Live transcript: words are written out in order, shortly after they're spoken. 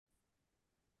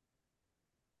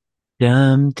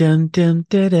Dum dum dum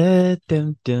da da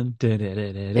dum dum da da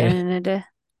da da da. Da-da-da-da.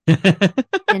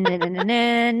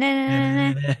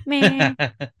 Da-da-da-da-da-da-da-da. Meh.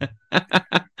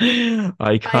 I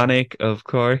Iconic, of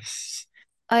course.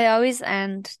 I always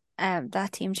end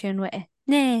that team tune with a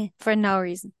nah for no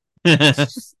reason. That's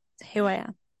just who I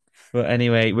am. Well,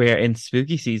 anyway, we're in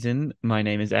spooky season. My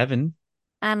name is Evan,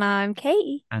 And I'm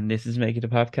Katie. and this is Make It a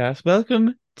Podcast.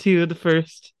 Welcome to the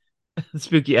first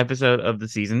spooky episode of the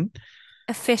season.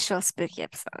 Official spooky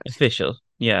episode. Official.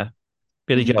 Yeah.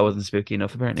 Billy Mhm. Joe wasn't spooky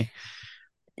enough, apparently.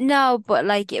 No, but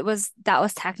like that was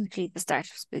technically the start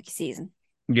of spooky season.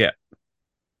 Yeah.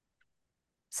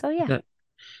 So yeah. So,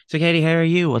 so, Katie, how are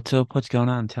you? What's up? What's going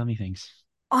on? Tell me things.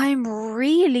 I'm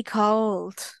really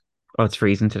cold. Oh, it's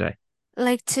freezing today.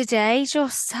 Like today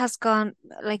just has gone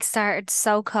like started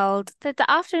so cold. The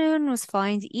afternoon was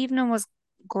fine, the evening was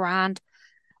grand.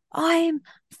 I'm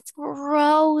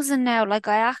frozen now. Like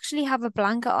I actually have a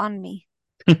blanket on me.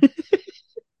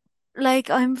 Like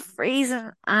I'm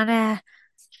freezing and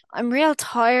I'm real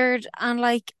tired and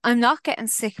like I'm not getting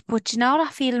sick, but you know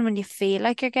that feeling when you feel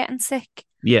like you're getting sick,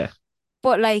 Yeah.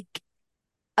 but like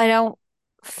I don't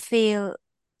feel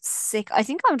sick. I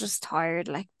think I'm just tired,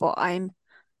 like, but I'm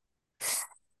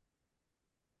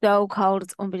so cold,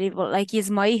 it's unbelievable. Like you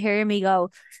might hear me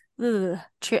go, ugh,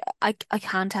 I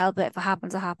can't help it. If it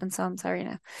happens, it happens. So I'm sorry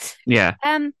now. Yeah.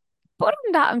 Um, but other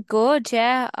than that, I'm good.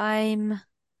 Yeah, I'm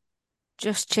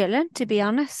just chilling, to be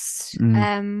honest.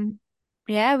 Mm.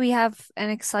 Yeah, we have an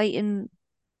exciting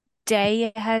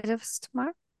day ahead of us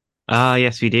tomorrow. Ah,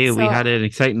 yes, we do. We So had an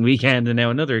exciting weekend and now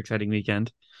another exciting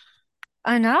weekend.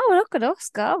 I know, look at us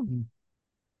go. Mm.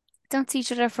 Don't see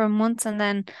each other for months and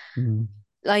then Mm.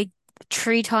 like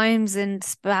three times in the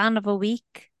span of a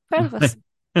week. Proud of us.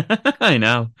 I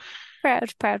know.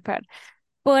 Proud, proud, proud.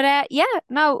 But yeah,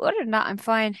 no, other than that, I'm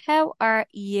fine. How are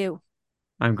you?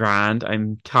 I'm grand.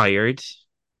 I'm tired.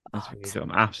 That's Oh, really true.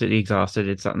 I'm absolutely exhausted.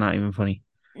 It's not even funny.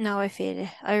 no, I feel it.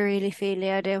 I really feel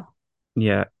it. I do.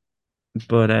 Yeah.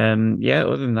 But yeah,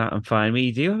 other than that, I'm fine.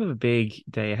 We do have a big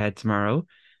day ahead tomorrow.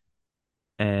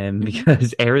 Hmm.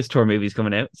 Because Eras Tour movie's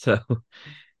coming out. So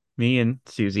me and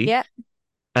Susie Yeah,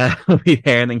 will be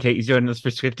there, and then Katie's joining us for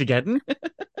Swift again.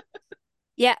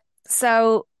 yeah.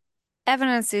 So Evan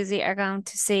and Susie are going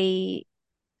to see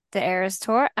the Eras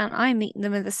tour, and I'm meeting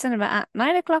them in the cinema at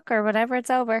 9 o'clock or whatever it's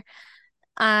over.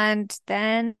 And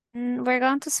then we're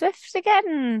going to Swift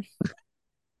again.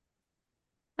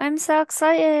 I'm so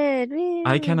excited.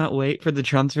 I Woo. cannot wait for the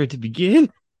transfer to begin.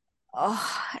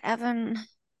 Oh, Evan,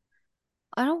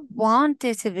 I don't want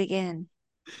it to begin.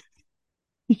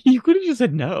 You could have just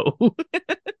said no.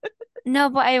 No,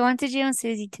 but I wanted you and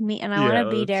Susie to meet, and I want Yeah, to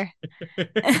be well, there.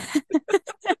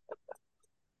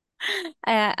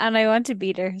 And I want to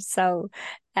be there, so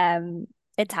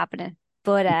it's happening.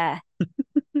 But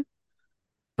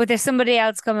but there's somebody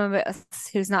else coming with us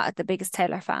who's not the biggest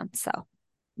Taylor fan, so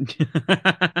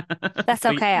that's but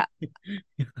okay.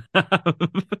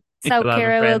 So you'll have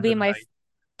a friend in the night.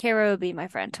 Kira will be my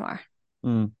friend tomorrow.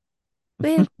 Mm.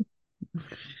 Woo.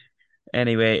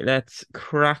 Anyway, let's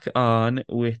crack on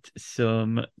with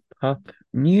some pop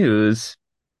news.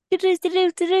 Do-do,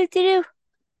 do-do, do-do, do-do.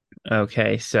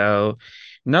 Okay, so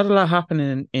not a lot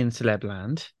happening in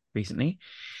Celebland recently.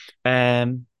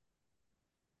 Um,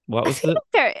 what I was feel the like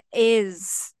there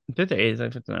is. there is, I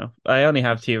don't know. I only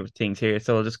have two things here,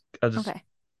 so I'll just Okay.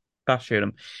 pass through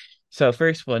them. So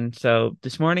first one, so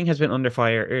this morning has been under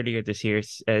fire earlier this year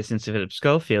since the Philip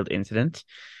Schofield incident,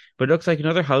 but it looks like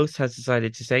another host has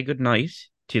decided to say goodnight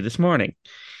to this morning.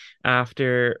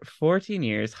 After 14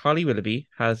 years, Holly Willoughby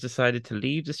has decided to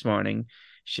leave the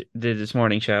This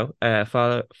Morning show,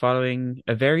 following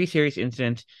a very serious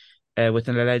incident with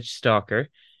an alleged stalker.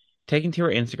 Taking to her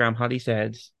Instagram, Holly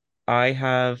said, "I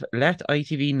have let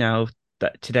ITV know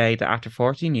that today that after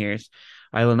 14 years,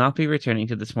 I will not be returning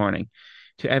to This Morning.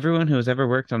 To everyone who has ever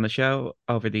worked on the show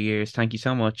over the years, thank you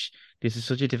so much. This is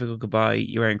such a difficult goodbye.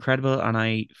 You are incredible, and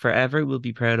I forever will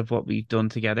be proud of what we've done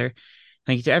together.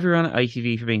 Thank you to everyone at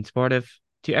ITV for being supportive.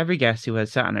 To every guest who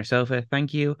has sat on our sofa,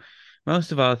 thank you.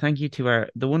 Most of all, thank you to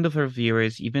the wonderful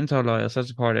viewers. You've been so loyal, so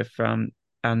supportive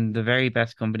and the very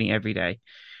best company every day.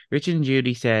 Richard and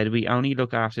Judy said, we only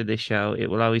look after this show. It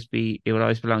will always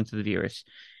belong to the viewers.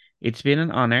 It's been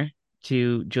an honor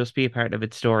to just be a part of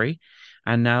its story.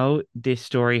 And now this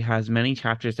story has many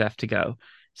chapters left to go.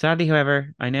 Sadly,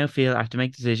 however, I now feel I have to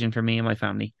make a decision for me and my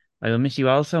family. I will miss you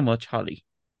all so much, Holly."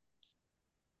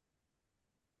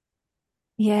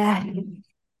 Yeah.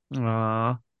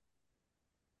 Aww.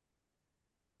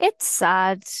 It's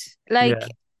sad. Like, Yeah.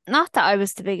 not that I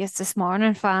was the biggest This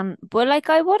Morning fan, but like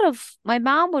I would have, my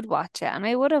mom would watch it and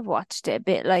I would have watched it a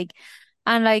bit like,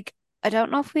 and like, I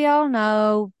don't know if we all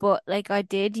know, but like I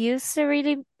did used to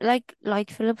really like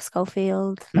Philip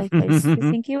Schofield. Like I used to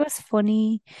think he was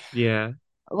funny, Yeah.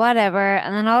 whatever.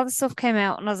 And then all the stuff came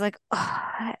out and I was like,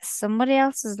 oh, somebody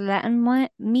else is letting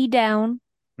me down.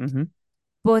 Hmm.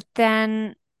 But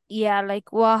then, yeah,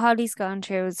 like what Holly's gone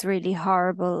through is really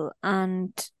horrible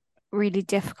and really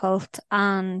difficult.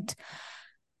 And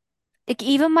like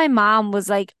even my mom was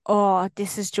like, "Oh,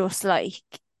 this is just like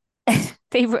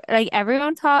like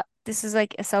everyone thought this is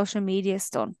like a social media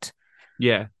stunt."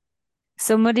 Yeah.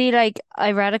 Somebody like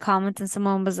I read a comment and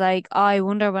someone was like, "Oh, I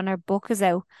wonder when her book is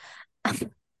out."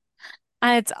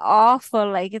 And it's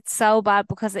awful, like it's so bad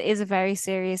because it is a very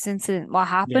serious incident what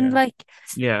happened Yeah. like,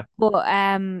 Yeah. but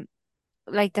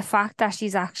like the fact that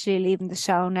she's actually leaving the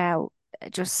show now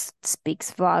it just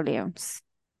speaks volumes.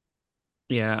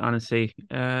 Yeah. Honestly,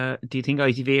 do you think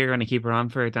ITV are going to keep her on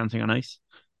for Dancing on Ice?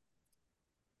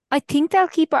 I think they'll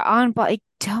keep her on, but I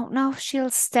don't know if she'll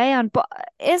stay on. But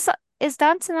is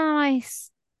Dancing on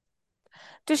Ice?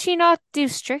 Does she not do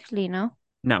Strictly? No.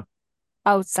 No.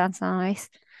 Oh, it's Dancing on Ice.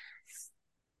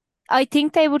 I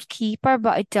think they would keep her,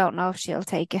 but I don't know if she'll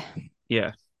take it.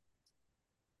 Yeah.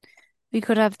 We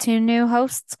could have two new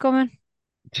hosts coming.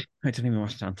 I don't even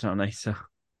watch Dancing on Ice. So,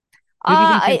 who do you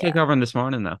think Ah, she'll take over on This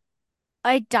Morning, though?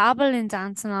 I dabble in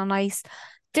Dancing on Ice.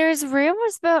 There's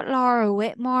rumors about Laura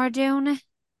Whitmore doing it.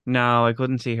 No, I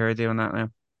couldn't see her doing that now.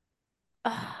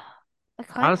 I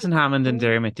kind Alison of Hammond and could.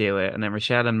 Dermot do it, and then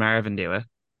Rochelle and Marvin do it.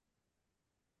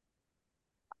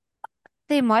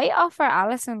 They might offer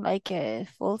Alison like a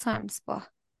full-time spot.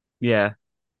 Yeah.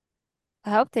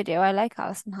 I hope they do. I like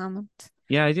Alison Hammond.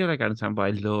 Yeah, I do like Alison, but I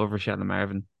love Rochelle and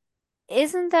Marvin.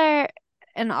 Isn't there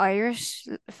an Irish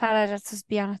fella that just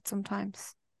be on it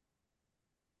sometimes?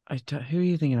 Who are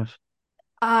you thinking of?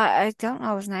 I don't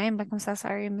know his name. Like I'm so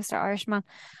sorry, Mr. Irishman.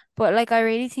 But like I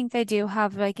really think they do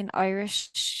have like an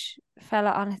Irish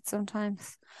fella on it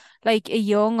sometimes. Like a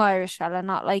young Irish fella,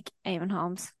 not like Eamon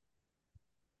Holmes.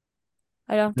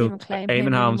 I don't No, even claim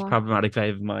Eamon him Holmes, anymore. problematic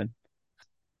fave of mine.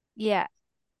 Yeah.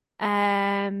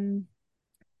 Um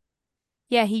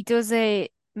yeah, he does a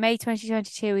May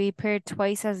 2022, he appeared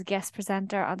twice as a guest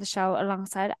presenter on the show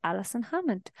alongside Alison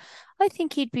Hammond. I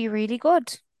think he'd be really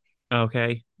good.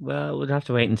 Okay, well, we'll have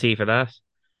to wait and see for that.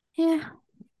 Yeah.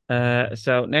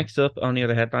 So next up on the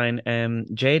other headline,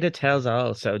 Jada tells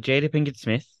all. So Jada Pinkett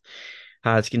Smith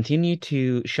has continued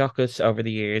to shock us over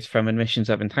the years from admissions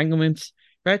of entanglements,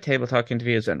 red table talk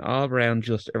interviews, and all around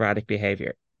just erratic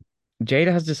behavior.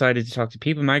 Jada has decided to talk to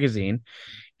People magazine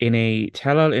in a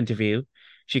tell-all interview.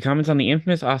 She comments on the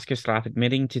infamous Oscar slap,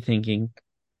 admitting to thinking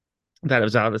that it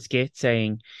was all a skit,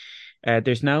 saying,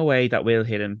 "There's no way that Will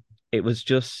hit him. It was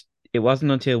just, it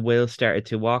wasn't until Will started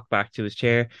to walk back to his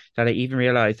chair that I even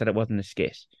realized that it wasn't a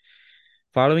skit."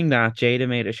 Following that, Jada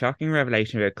made a shocking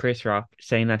revelation about Chris Rock,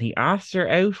 saying that he asked her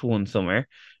out one summer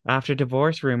after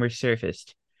divorce rumors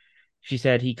surfaced. She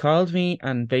said he called me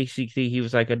and basically he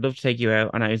was like, "I'd love to take you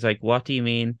out." And I was like, "What do you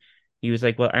mean?" He was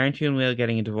like, "Well, aren't you and Will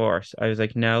getting a divorce?" I was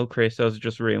like, "No, Chris, those are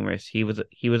just rumors." He was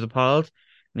appalled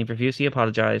and he profusely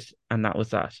apologized, and that was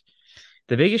that.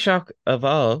 The biggest shock of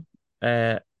all,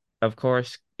 uh, of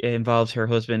course, involves her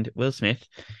husband, Will Smith.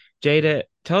 Jada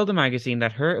told the magazine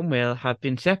that her and Will have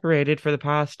been separated for the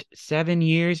past 7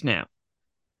 years now.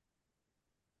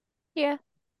 Yeah.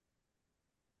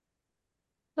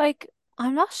 Like,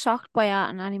 I'm not shocked by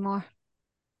Atten anymore.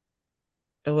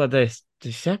 Well, the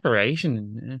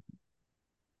separation,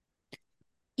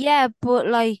 Yeah, but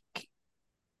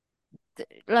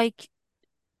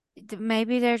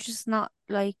maybe they're just not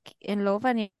like in love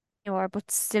anymore, but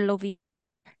still love you.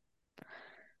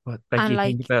 but like And you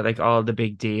think like, about like all the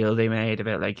big deal they made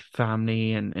about like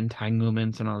family and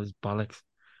entanglements and all this bollocks.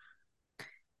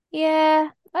 yeah,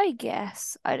 I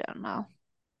guess. I don't know.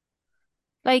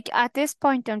 Like at this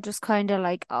point, I'm just kind of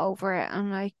like over it.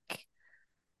 I'm like,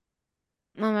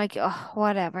 oh,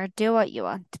 whatever. Do what you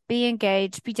want. Be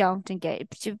engaged. Be don't engage.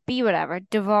 Be whatever.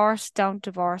 Divorce. Don't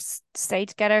divorce. Stay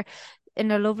together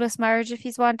in a loveless marriage if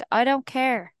you want. I don't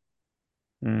care.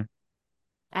 Mm.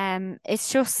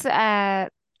 It's just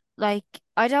like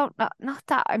I don't not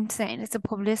that I'm saying it's a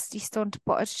publicity stunt,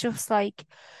 but it's just like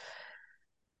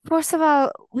first of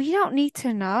all, we don't need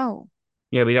to know.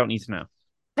 Yeah, we don't need to know.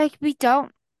 Like we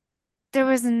don't. There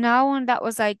was no one that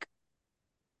was like,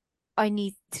 I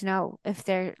need to know if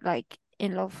they're like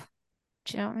in love.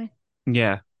 Do you know what I mean?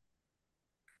 Yeah,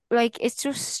 Like it's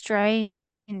just strange.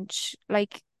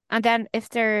 Like And then if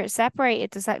they're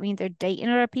separated, does that mean they're dating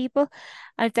other people?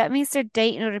 And if that means they're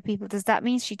dating other people, does that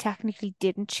mean she technically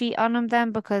didn't cheat on him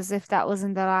then? Because if that was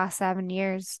in the last 7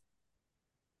 years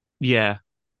Yeah,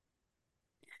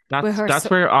 with her, that's so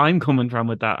where I'm coming from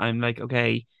with that. I'm like,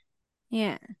 okay,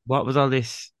 yeah, what was all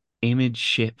this image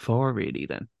shit for, really?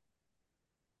 Then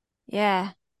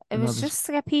yeah. It and all was this just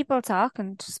to get people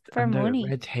talking, just for and the money.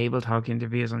 red table talk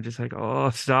interviews. I'm just like, oh,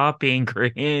 stop being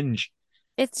cringe.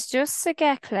 It's just to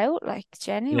get clout, like Yeah,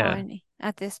 genuinely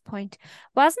at this point.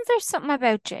 Wasn't there something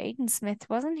about Jaden Smith?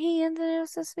 Wasn't he in the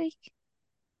news this week?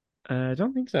 I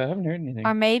don't think so. I haven't heard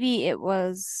Or anything. maybe it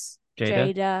was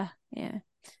Jada. Jada. Yeah.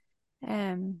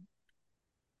 Um,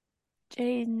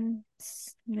 Jaden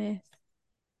Smith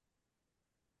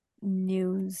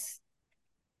news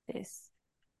this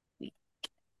week.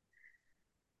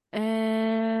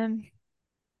 Um,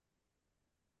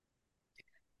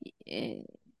 y-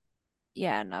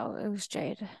 yeah, no, it was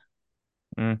Jada.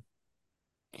 Mm,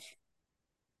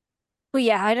 But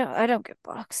yeah, I don't get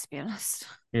bollocks to be honest.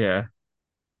 yeah,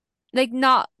 Like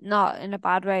not in a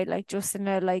bad way, like just in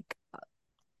a like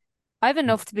I have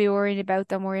enough to be worrying about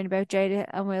than worrying about Jada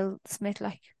and Will Smith.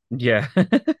 Like, yeah, do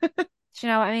you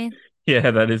know what I mean?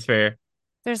 yeah. That is fair.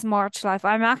 There's more to life.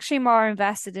 I'm actually more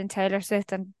invested in Taylor Swift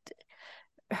than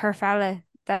her fella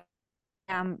than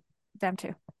them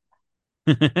two.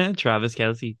 Travis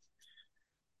Kelsey.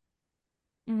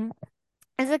 Hmm.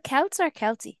 Is it Celts or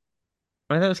Kelty?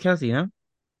 Oh, that was Kelsey, you know?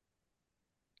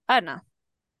 I don't know.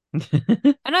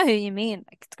 I know who you mean.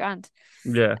 Like it's grand.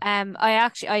 Yeah. I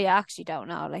actually don't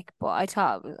know. Like, but I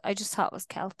just thought it was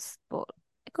Celts, but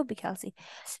it could be Kelsey.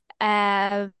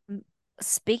 Um,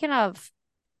 speaking of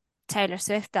Taylor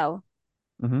Swift, though,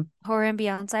 Hmm. her and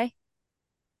Beyonce,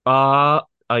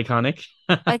 Iconic.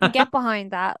 I can get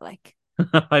behind that. Like,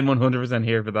 I'm 100%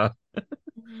 here for that.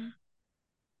 mhm.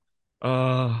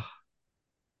 Oh,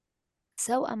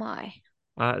 So am I.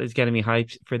 that is getting me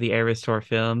hyped for the Eras Tour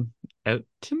film out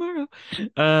tomorrow.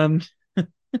 Um,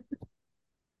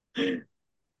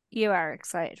 You are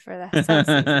excited for that. So,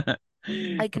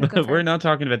 Susie, I can but we're confirm. not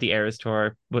talking about the Eras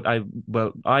Tour, but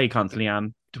I constantly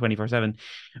am 24/7.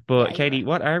 Yeah, But you Katie, are.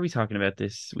 what are we talking about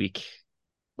this week?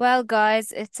 Well,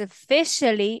 guys, it's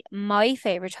officially my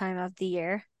favorite time of the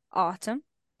year, autumn,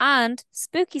 and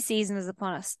spooky season is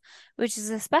upon us, which is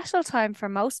a special time for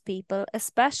most people,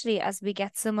 especially as we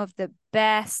get some of the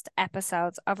best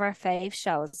episodes of our fave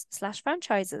shows slash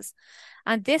franchises.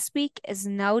 And this week is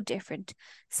no different.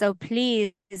 So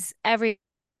please, every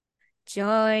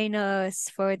join us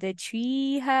for the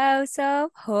Treehouse of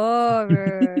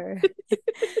Horror.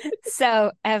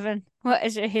 So, Evan, what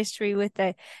is your history with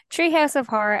the Treehouse of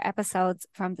Horror episodes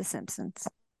from The Simpsons?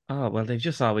 Oh, well, they've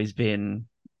just always been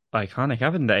iconic,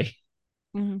 haven't they?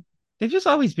 Hmm. They've just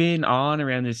always been on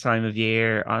around this time of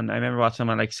year. I remember watching them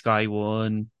on like Sky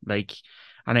One, like,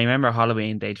 and I remember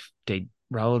Halloween they'd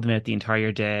rolled them out the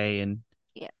entire day, and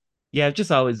Yeah. yeah, I've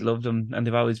just always loved them, and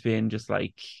they've always been just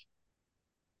like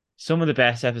some of the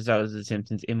best episodes of The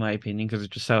Simpsons, in my opinion, because they're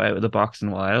just so out of the box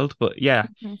and wild. But yeah,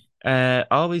 Mhm.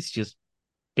 always just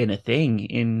been a thing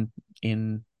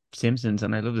in Simpsons,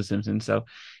 and I love The Simpsons. So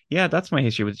yeah, that's my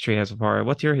history with the Treehouse of Horror.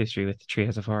 What's your history with the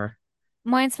Treehouse of Horror?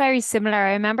 Mine's very similar.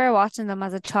 I remember watching them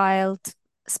as a child,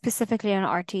 specifically on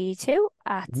RTE2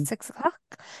 at Mhm. 6 o'clock.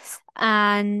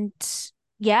 And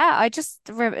yeah,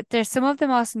 there's some of the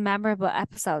most memorable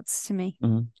episodes to me.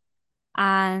 Mhm.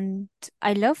 And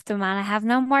I love them, and I have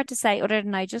no more to say other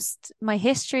than my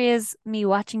history is me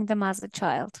watching them as a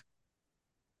child.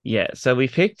 Yeah, so we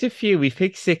picked a few. We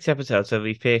picked 6 episodes. So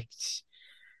we picked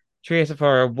Treehouse of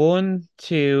Horror 1,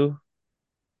 2,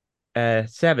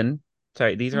 7.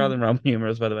 Sorry, these are all Mm. in Roman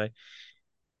numerals, by the way.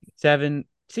 7,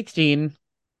 16,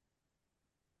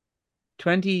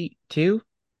 22,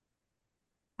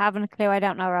 Having a clue, I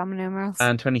don't know Roman numerals.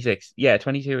 and 26. Yeah,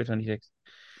 22 or 26.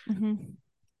 Hmm.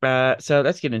 So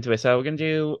let's get into it. So we're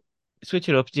gonna switch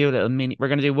it up, do a little mini. We're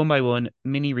gonna do one by one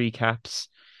mini recaps.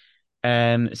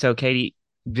 So Katie,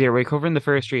 we're covering the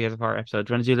first Treehouse of Horror episode.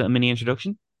 Do you want to do a little mini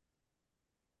introduction?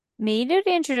 Me do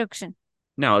the introduction.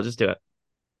 No, I'll just do it.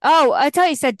 Oh, I thought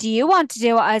you said, do you want to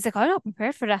do it? I was like, I'm not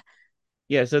prepared for that.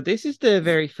 Yeah, so this is the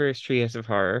very first Treehouse of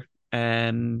Horror.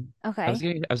 Okay. I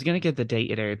was gonna get the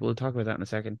date it aired. We'll talk about that in a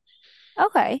second.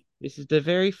 Okay. This is the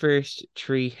very first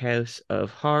Treehouse of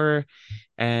Horror.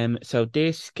 So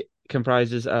this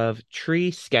comprises of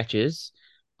 3 sketches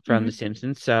from The Hmm.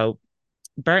 Simpsons. So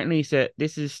Bart and Lisa,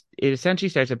 it essentially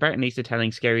starts with Bart and Lisa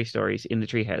telling scary stories in the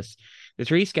treehouse. The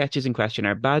 3 sketches in question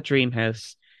are Bad Dream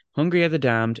House, Hungry of the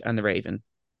Damned, and The Raven.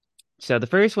 So the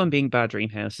first one being Bad Dream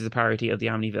House is a parody of the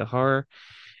Amityville Horror.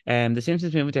 The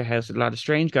Simpsons move into a house with a lot of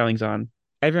strange goings on.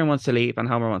 Everyone wants to leave and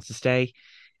Homer wants to stay.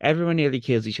 Everyone nearly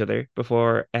kills each other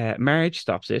before Marge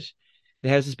stops it. The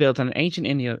house is built on an ancient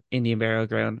Indian burial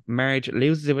ground. Marge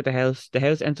loses it with the house. The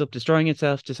house ends up destroying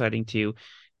itself, deciding to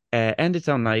end its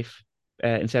own life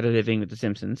instead of living with the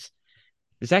Simpsons.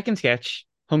 The second sketch,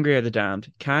 Hungry Are the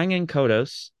Damned. Kang and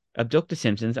Kodos abduct the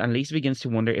Simpsons, and Lisa begins to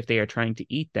wonder if they are trying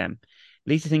to eat them.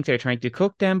 Lisa thinks they're trying to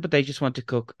cook them, but they just want to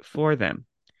cook for them.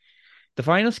 The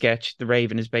final sketch, The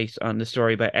Raven, is based on the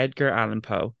story by Edgar Allan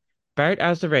Poe. Bart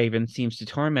as the Raven seems to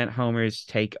torment Homer's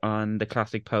take on the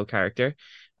classic Poe character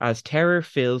as terror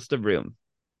fills the room.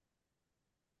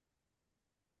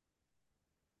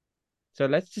 So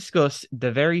let's discuss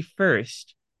the very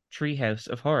first Treehouse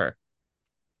of Horror.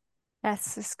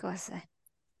 Let's discuss it.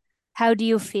 How do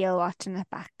you feel watching it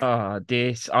back? Ah,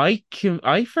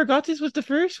 I forgot this was the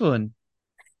first one.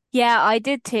 Yeah, I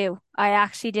did too. I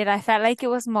actually did. I felt like it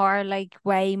was more like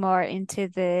way more into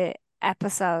the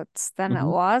episodes than it Hmm.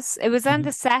 was. It was on Hmm.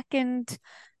 the second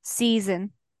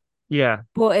season, Yeah,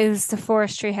 but it was the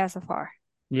first Treehouse of Horror.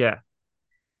 yeah.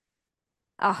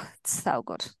 Oh, it's so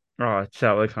good. Oh, it's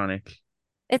so iconic.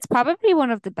 It's probably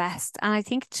one of the best, and I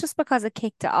think it's just because it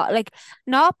kicked it off. Like,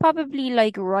 not probably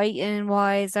like writing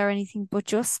wise or anything, but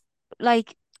just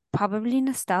like probably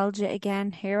nostalgia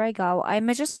again. Here I go. I'm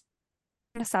a just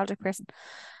nostalgic person,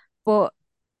 but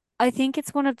I think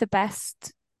it's one of the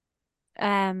best.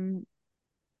 Um,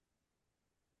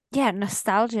 yeah,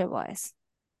 nostalgia wise.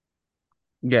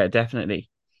 Yeah, definitely.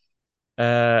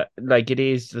 Like it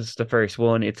is just the first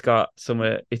one. It's got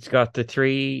the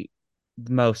three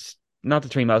most, not the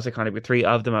three most iconic, but three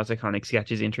of the most iconic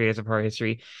sketches in Treehouse of Horror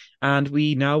history. And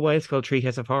we know why it's called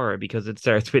Treehouse of Horror because it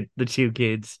starts with the two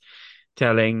kids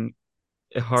telling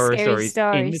horror Scary stories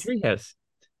in the stories. treehouse.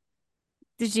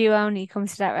 Did you only come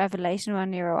to that revelation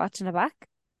when you were watching it back?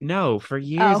 No, for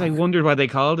years I Oh, wondered why they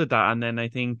called it that, and then I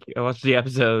think I watched the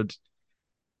episode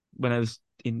when I was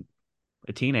in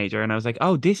a teenager, and I was like,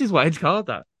 "Oh, this is why it's called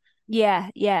that." yeah,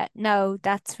 yeah. No,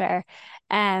 that's fair.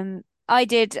 I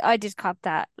did cop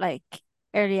that like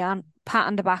early on, pat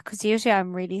on the back because usually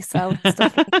I'm really slow with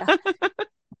stuff like that.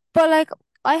 But like,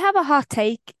 I have a hot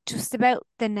take just about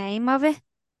the name of it.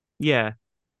 Yeah,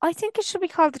 I think it should be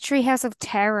called the Treehouse of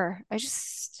Terror.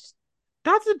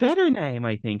 that's a better name,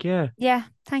 I think. Yeah, Yeah,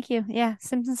 thank you. Yeah,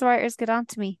 Simpsons writers get on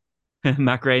to me.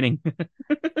 Mac Groening.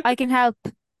 I can help.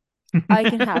 I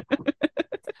can help.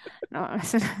 No,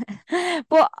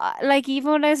 but like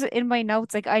even when I was in my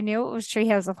notes, like I knew it was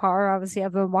Treehouse of Horror. Obviously,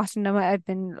 I've been watching them. I've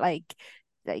been like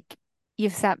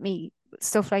you've sent me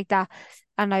stuff like that,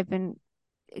 and I've been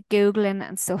Googling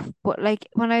and stuff. But like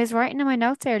when I was writing in my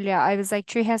notes earlier, I was like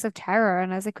Treehouse of Terror,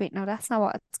 and I was like, wait, no, that's not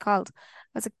what it's called.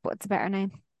 I was like, what's a better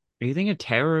name? Are you thinking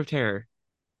Tower of Terror?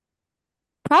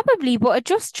 Probably, but it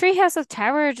just Treehouse of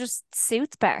Terror just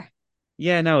suits better.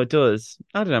 Yeah, no, it does.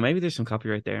 I don't know. Maybe there's some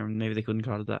copyright there, and maybe they couldn't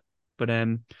call it that. But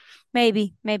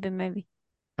Maybe, maybe, maybe.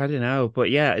 I don't know. But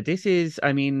yeah, this is.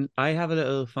 I mean, I have a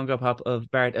little Funko Pop of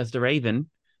Bart as the Raven,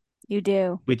 You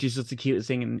do. which is just the cutest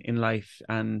thing in life,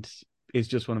 and is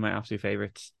just one of my absolute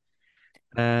favorites.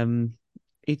 Um,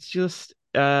 it's just.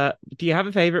 Do you have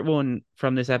a favorite one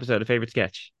from this episode? A favorite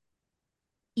sketch?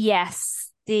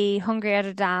 Yes, the Hungry Are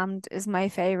the Damned is my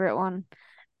favorite one.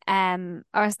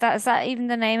 Or is that even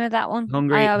the name of that one? I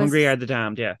Hungry are always the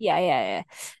damned. Yeah, yeah, yeah, yeah.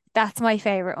 That's my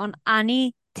favorite one.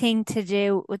 Anything to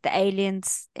do with the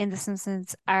aliens in The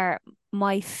Simpsons are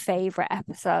my favorite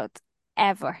episode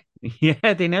ever.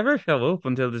 yeah. They never show up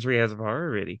until the Treehouse of Horror,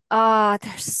 really. Oh,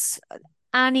 there's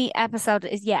any episode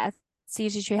is yeah, it's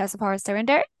usually Treehouse of Horrors. They're in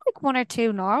there like one or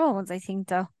two normal ones, I think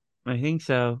though. I think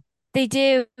so. They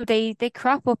do. They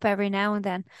crop up every now and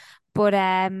then. But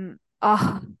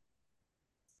oh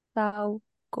so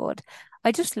good.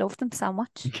 I just love them so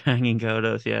much. Hanging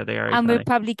Kodos. Yeah, they are And we'll iconic.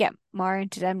 probably get more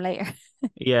into them later.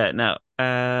 Yeah, no.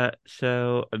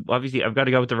 So obviously I've got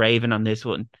to go with the Raven on this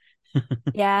one.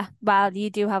 Yeah, well, you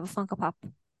do have a Funko Pop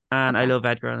And of I that. love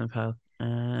Edgar Allan Poe.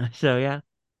 So yeah,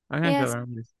 I can't go Yes, wrong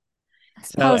with this. I So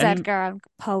suppose any Edgar and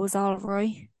Poe's all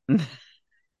right.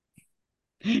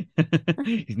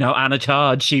 no Anna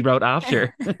Todd, she wrote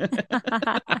after.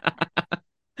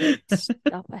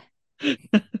 Stop it.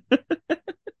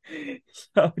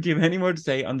 So do you have any more to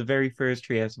say on the very first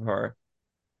Treehouse of Horror?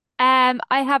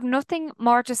 I have nothing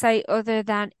more to say other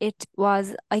than it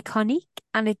was iconic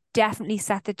and it definitely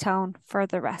set the tone for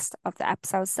the rest of the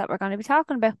episodes that we're going to be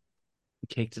talking about.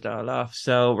 Kicked it all off.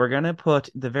 So we're gonna put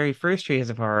the very first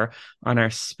Treehouse of Horror on our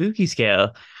spooky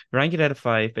scale, rank it out of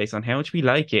five based on how much we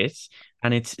like it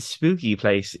and its spooky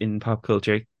place in pop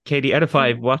culture. Katie, out of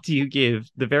five, Ooh. what do you give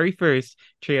the very first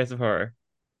Treehouse of Horror?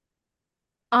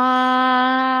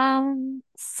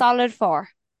 Solid four.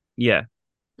 Yeah.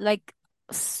 Like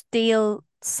steel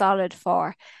solid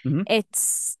four. Hmm.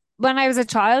 It's when I was a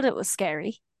child, it was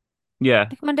scary. Yeah.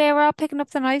 Like one day we're all picking up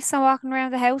the knives and walking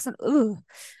around the house and ooh.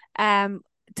 Um,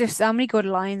 there's so many good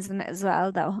lines in it as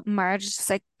well though. Marge is just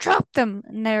like, drop them.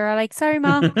 And they were like, sorry,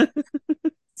 Mom.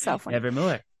 So funny.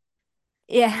 Nevermore.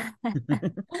 Yeah.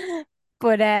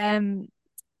 But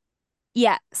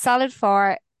yeah, solid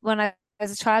four. When I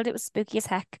was a child, it was spooky as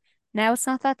heck. Now it's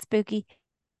not that spooky.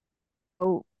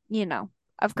 Oh,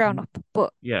 I've grown Mhm. up.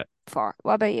 But Yeah. four.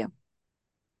 What about you?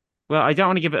 Well, I don't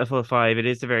want to give it a full five. It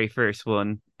is the very first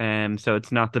one, so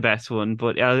it's not the best one,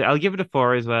 but I'll give it a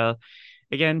four as well.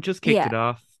 Again, just kicked Yeah, it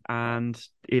off, and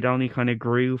it only kind of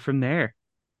grew from there.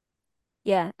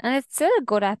 yeah. And it's still a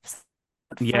good episode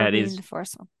Yeah, for it being is. the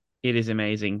first one. It is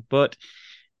amazing. But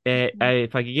Mhm.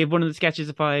 if I could give one of the sketches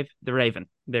a five, The Raven.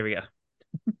 There we go.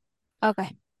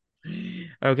 Okay.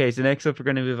 Okay, so next up, we're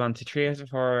going to move on to Treehouse of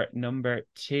Horror number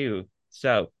two.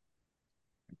 So,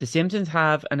 The Simpsons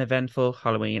have an eventful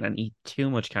Halloween and eat too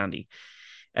much candy.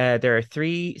 There are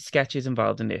three sketches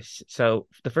involved in this. So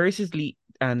the first is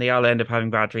and they all end up having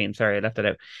bad dreams. Sorry, I left that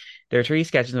out. There are three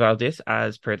sketches involved in this,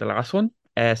 as per the last one.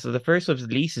 So the first was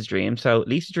Lisa's dream. So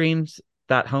Lisa dreams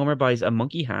that Homer buys a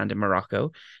monkey hand in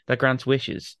Morocco that grants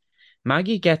wishes.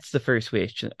 Maggie gets the first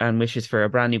wish and wishes for a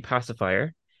brand new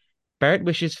pacifier. Bart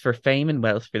wishes for fame and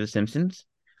wealth for The Simpsons.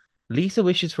 Lisa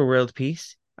wishes for world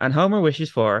peace, and Homer wishes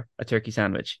for a turkey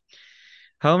sandwich.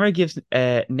 Homer gives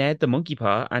Ned the monkey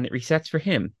paw, and it resets for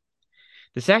him.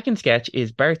 The second sketch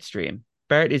is Bart's dream.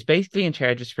 Bart is basically in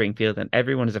charge of Springfield, and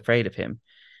everyone is afraid of him.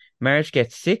 Marge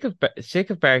gets sick of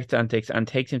Bart's antics and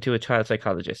takes him to a child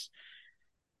psychologist.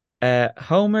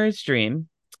 Homer's dream.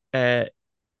 Uh,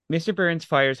 Mr. Burns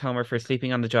fires Homer for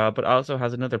sleeping on the job, but also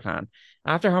has another plan.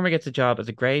 After Homer gets a job as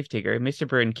a grave digger, Mr.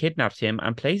 Burns kidnaps him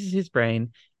and places his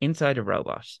brain inside a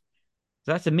robot. So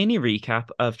that's a mini recap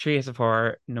of Treehouse of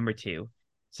Horror number two.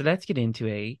 So let's get into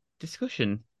a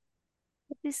discussion.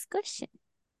 Discussion.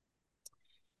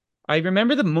 I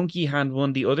remember the monkey hand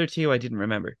one, the other two I didn't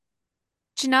remember.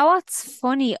 Do you know what's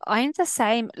funny? I'm the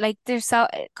same. Like, there's so,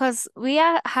 because we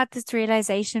had this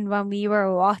realization when we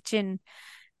were watching,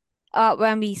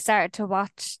 when we started to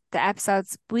watch the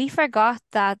episodes, we forgot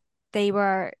that they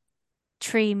were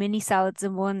three minisodes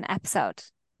in one episode,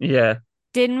 Yeah,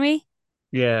 didn't we?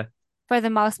 yeah, For the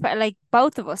most part, like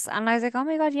both of us. And I was like, oh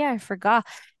my God, yeah, I forgot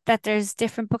that there's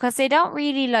different because they don't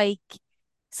really like,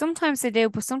 sometimes they do,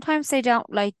 but sometimes they don't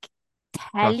like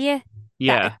tell talk. you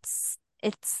that Yeah,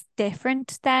 it's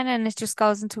different then and it just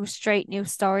goes into a straight new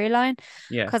storyline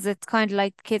yeah. because it's kind of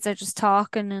like kids are just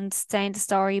talking and saying the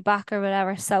story back or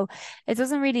whatever. So it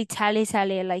doesn't really tell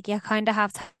you like you kind of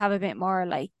have to have a bit more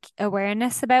like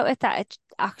awareness about it that it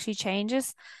actually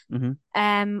changes Hmm.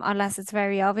 unless it's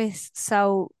very obvious.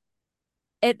 So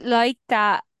it like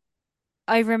that.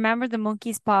 I remember the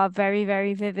monkey's paw very,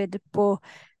 very vivid, but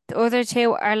the other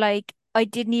two are like I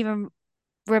didn't even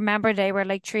remember they were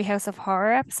like Treehouse of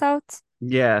Horror episodes.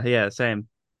 Yeah, yeah, same.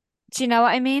 Do you know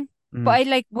what I mean? But Hmm. I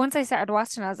like once I started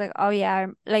watching, I was like, oh yeah,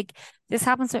 like this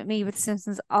happens with me with The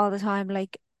Simpsons all the time.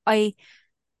 Like I,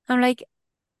 I'm like,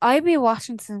 I'd be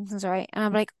watching The Simpsons, right? And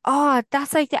I'm like, oh,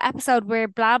 that's like the episode where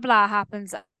blah blah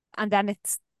happens, and then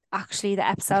it's actually the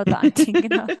episode that I'm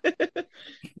thinking of.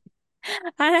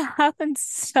 And it happens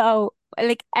so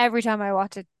like every time I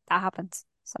watch it, that happens.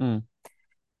 So Mm.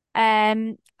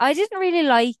 I didn't really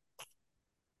like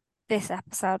this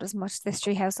episode as much, this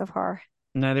Treehouse of Horror.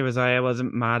 Neither was I. I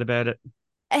wasn't mad about it.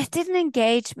 It didn't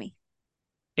engage me.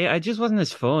 It just wasn't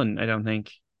as fun, I don't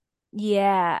think.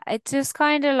 Yeah, it just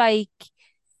kind of like,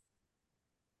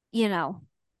 you know,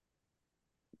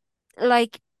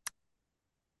 like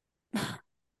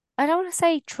I don't want to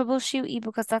say troubleshooty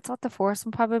because that's what the first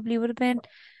one probably would have been.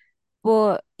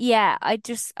 But yeah, I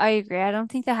agree. I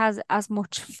don't think that has as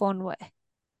much fun with it.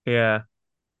 Yeah.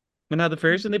 But now the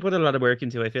first one they Mhm. put a lot of work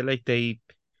into. I feel like they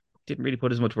didn't really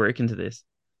put as much work into this.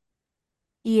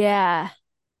 Yeah,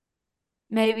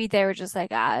 maybe they were just like,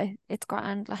 ah, it's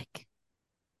grand, like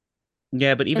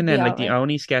Yeah, but even it'll be then, like all the right.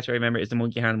 only sketch I remember is the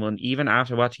monkey hand one. Even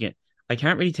after watching it, I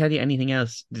can't really tell you anything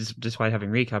else, despite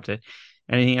having recapped it.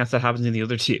 Anything else that happens in the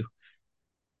other two.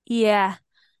 Yeah,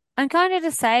 I'm kind of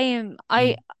the same.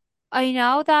 Mm. I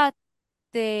know that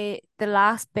the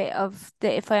last bit of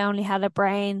the If I Only Had a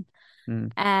Brain,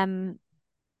 Mm. um,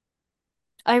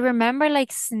 I remember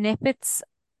like snippets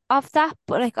of that,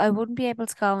 but like I wouldn't be able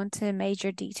to go into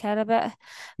major detail about it.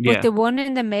 But Yeah, the one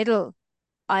in the middle,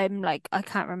 I'm like I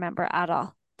can't remember at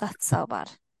all. That's so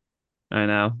bad. I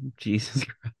know. Jesus.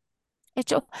 It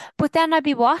just, but then I'd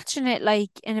be watching it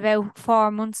like in about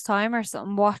 4 months' time or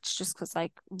something, watch just because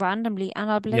like randomly, and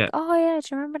I'll be like, Yeah. oh yeah, do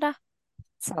you remember that?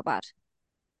 So bad.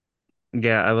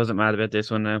 Yeah, I wasn't mad about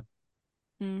this one now.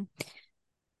 Mm.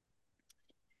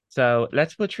 So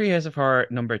let's put Treehouse of Horror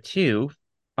number two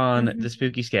on Hmm. the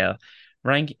spooky scale.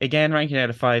 Ranking out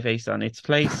of five based on its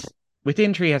place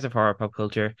within Treehouse of Horror pop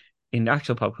culture, in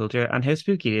actual pop culture, and how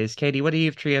spooky it is. Katie, what do you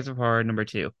have Treehouse of Horror number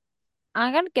two?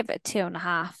 I'm gonna give it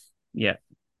 2.5. Yeah.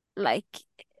 Like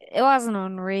it wasn't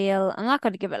unreal. I'm not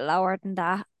gonna give it lower than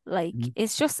that. Like Mhm.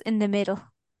 it's just in the middle.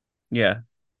 Yeah.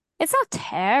 It's not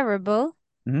terrible.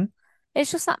 Hmm.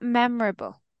 It's just not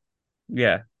memorable.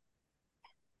 Yeah.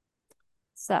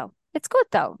 So it's good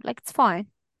though. Like it's fine.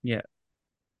 Yeah.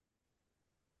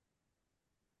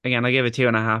 Again, I gave it two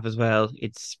and a half as well.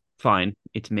 It's fine.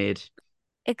 It's mid.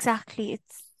 Exactly.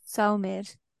 It's so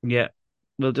mid. Yeah.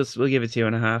 We'll give it two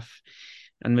and a half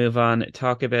and move on.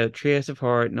 Talk about Treehouse of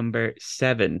Horror number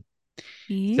seven.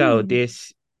 So Ew.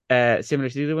 this, similar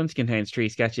to the other ones, contains three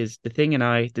sketches: The Thing and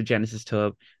I, The Genesis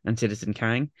Tub, and Citizen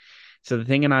Kang. So The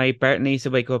Thing and I, Bert and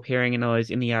Lisa wake up hearing a noise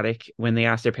in the attic. When they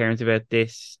ask their parents about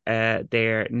this,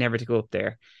 they're never to go up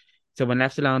there. So when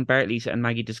left alone, Bart, Lisa, and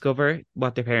Maggie discover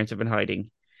what their parents have been hiding.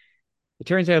 It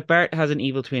turns out Bart has an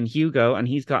evil twin, Hugo, and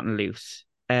he's gotten loose.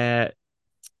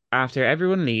 After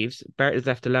everyone leaves, Bart is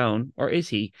left alone, or is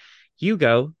he?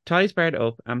 Hugo ties Bart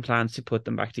up and plans to put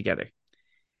them back together.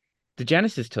 The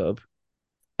Genesis Tub.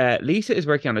 Lisa is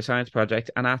working on a science project,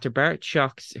 and after Bart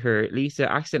shocks her, Lisa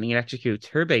accidentally electrocutes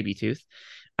her baby tooth,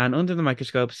 and under the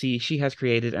microscope, see she has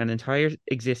created an entire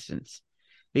existence.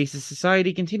 Lisa's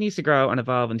society continues to grow and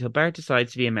evolve until Bart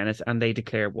decides to be a menace and they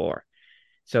declare war.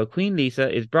 So Queen Lisa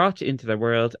is brought into their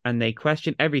world and they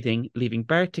question everything, leaving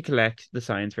Bart to collect the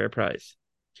science fair prize.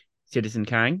 Citizen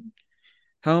Kang.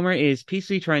 Homer is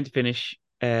peacefully trying to finish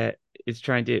is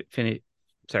trying to finish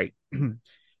sorry.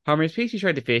 Homer is peacefully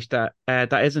trying to fish that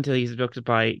is until he's abducted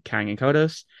by Kang and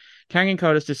Kodos. Kang and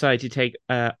Kodos decide to take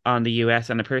on the US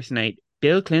and impersonate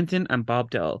Bill Clinton and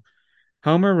Bob Dole.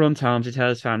 Homer runs home to tell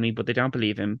his family, but they don't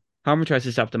believe him. Homer tries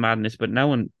to stop the madness, but no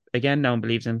one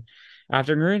believes him.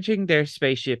 After encountering their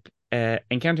spaceship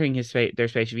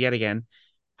yet again,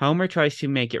 Homer tries to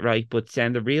make it right, but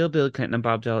send the real Bill Clinton and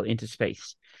Bob Dole into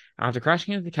space. After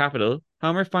crashing into the Capitol,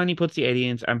 Homer finally puts the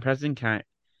aliens and President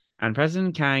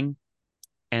Kang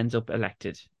ends up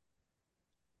elected.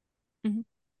 Mhm.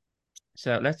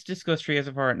 So let's discuss Treehouse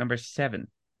of Horror number seven.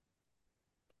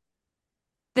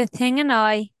 The Thing and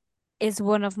I is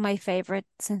one of my favorite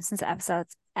Simpsons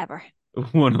episodes ever.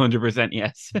 100%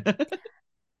 yes.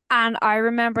 And I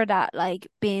remember that like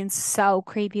being so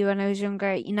creepy when I was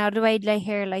younger. You know the way they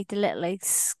hear like the little like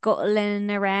scuttling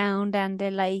around and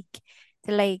they like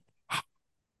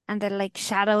and they're like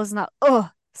shadows, not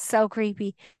so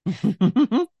creepy.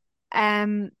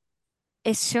 Um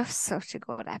it's just such a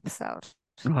good episode.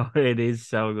 Oh, it is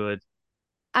so good.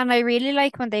 And I really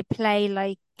like when they play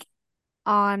like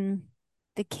on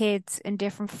the kids in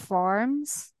different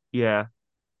forms Yeah,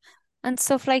 and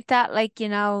stuff like that. Like,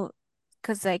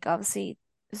 because like obviously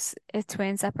a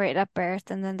twin separated at birth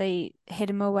and then they hid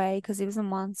him away because he was a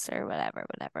monster, whatever,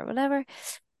 whatever, whatever.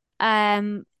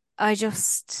 Um, I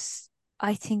just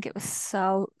I think it was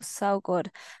so, so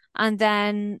good. And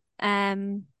then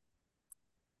the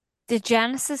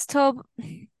Genesis tub,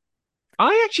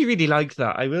 I actually really liked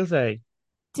that. I will say.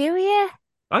 do you?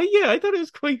 I thought it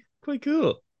was quite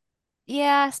cool.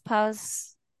 Yeah, I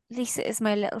suppose Lisa is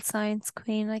my little science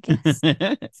queen, I guess.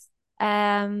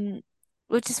 Um,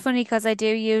 which is funny because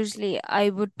I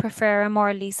would prefer a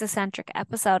more Lisa-centric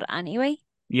episode anyway.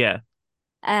 Yeah,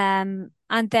 And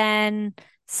then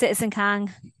Citizen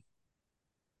Kang,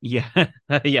 yeah,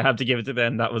 you have to give it to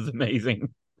them. That was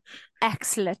amazing.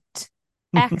 excellent,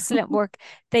 excellent work.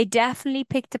 They definitely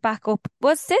picked it back up.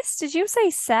 Did you say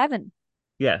 7?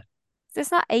 Yeah, Is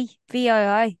this not 8?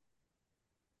 VII.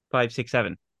 five, six,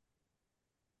 seven.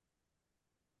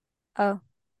 Oh,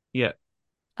 Yeah.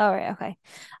 all right, okay.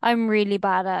 I'm really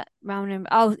bad at rounding.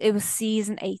 Oh, it was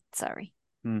season 8, sorry.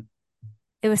 Hmm.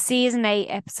 It was season 8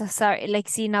 episode, sorry. Like,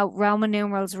 see, now Roman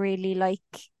numerals really like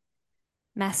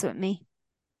mess with me.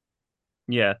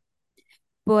 Yeah.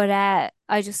 But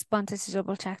I just wanted to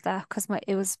double check that because my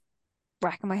it was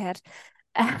racking my head.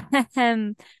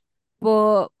 Um,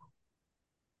 but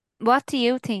what do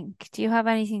you think? Do you have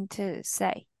anything to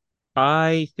say?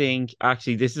 I think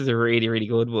actually this is a really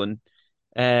good one.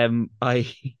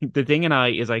 I the thing and I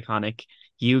is iconic.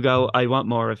 Hugo, I want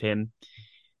more of him.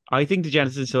 I think the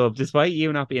Genesis sub, despite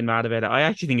you not being mad about it, I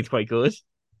actually think it's quite good.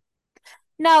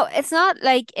 No, it's not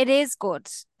like it is good.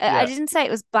 I Yeah. didn't say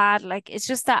it was bad. Like it's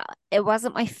just that it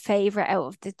wasn't my favorite out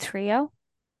of the trio.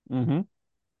 Hmm.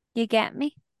 You get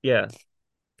me? Yeah.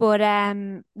 But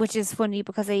which is funny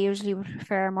because I usually would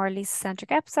prefer a more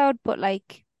Lisa-centric episode, but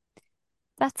like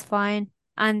that's fine.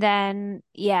 And then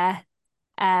yeah,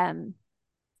 um,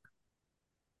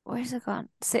 where's it gone?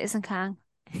 Citizen Kang.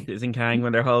 Citizen Kang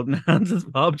when they're holding hands as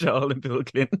Bob Joel and Bill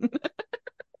Clinton.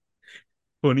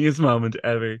 Funniest moment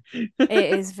ever. It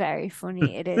is very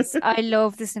funny. It is. I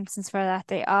love The Simpsons for that.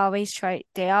 They always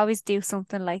do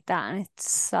something like that, and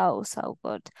it's so, so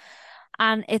good.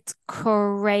 And it's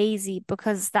crazy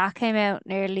because that came out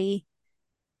nearly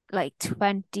like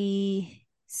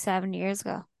 27 years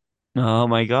ago. Oh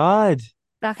my God.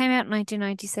 That came out in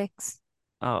 1996.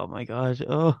 Oh my God.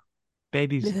 Oh,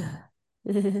 babies.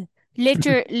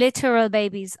 Literal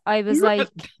babies. I We was were, like,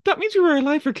 that means we were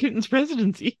alive for Clinton's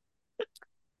presidency.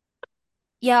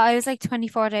 yeah, I was like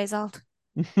 24 days old.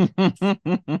 It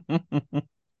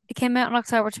came out on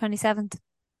October 27th.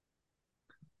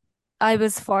 I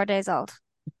was 4 days old.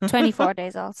 24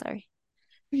 days old, sorry.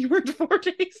 You were 4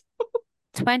 days.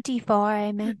 24,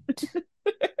 I meant.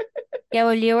 Yeah,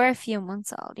 well, you were a few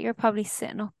months old. You were probably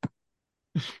sitting up.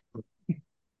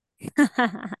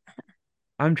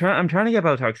 I'm trying to get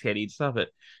Botox, Katie. Stop it.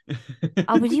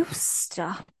 Oh, will you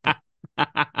stop?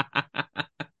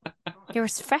 You're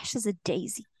as fresh as a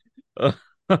daisy.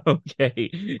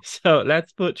 Okay, so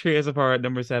let's put Tree as a Horror at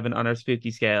number seven on our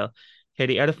spooky scale.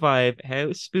 Katie, out of five,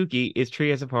 how spooky is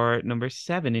Tree as a Horror number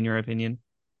seven in your opinion?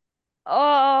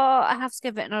 Oh, I have to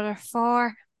give it another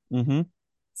four. Mm-hmm.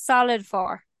 Solid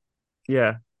four.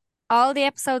 Yeah. All the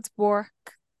episodes work.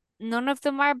 None of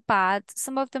them are bad.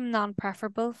 Some of them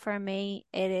non-preferable for me.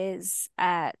 It is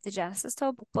the Genesis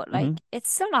tub, but Mm-hmm. like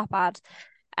it's still not bad.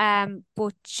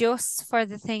 But just for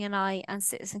the thing and I and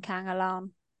Citizen Kang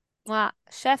alone, well,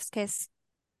 Chef's Kiss,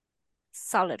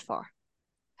 solid four.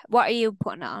 What are you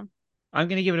putting it on? I'm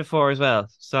gonna give it a four as well.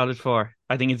 Solid four.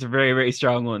 I think it's a very, very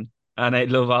strong one. And I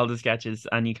love all the sketches.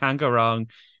 And you can't go wrong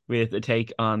with a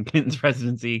take on Clinton's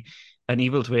presidency, an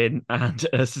evil twin, and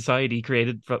a society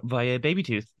created via baby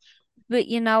tooth. But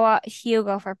you know what?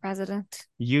 Hugo for president.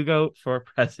 You go for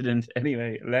president.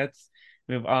 Anyway, let's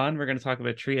move on. We're going to talk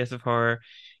about Trios of Horror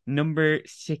number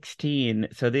 16.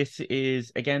 So this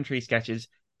is again three sketches: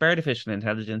 artificial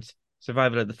intelligence,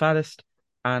 survival of the fattest,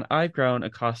 and I've grown a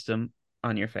costume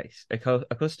on your face. A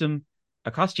costume,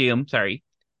 sorry,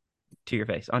 to your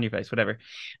face, on your face, whatever.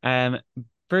 Um,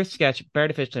 First sketch,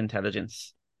 artificial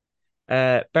intelligence.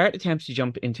 Bart attempts to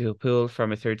jump into a pool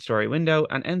from a third-story window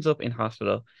and ends up in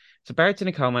hospital. So Bart's in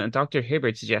a coma, and Dr.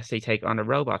 Hibbert suggests they take on a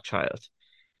robot child.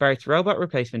 Bart's robot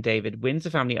replacement, David, wins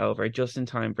the family over just in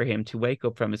time for him to wake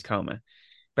up from his coma.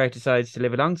 Bart decides to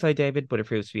live alongside David, but it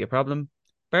proves to be a problem.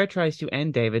 Bart tries to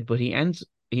end David, but he ends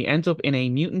up in a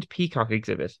mutant peacock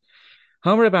exhibit.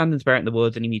 Homer abandons Bart in the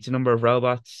woods and he meets a number of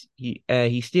robots. He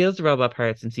steals the robot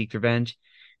parts and seeks revenge.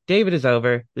 David is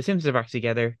over. The Simpsons are back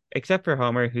together, except for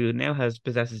Homer, who now has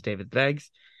possesses David's legs.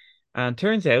 And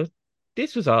turns out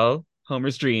this was all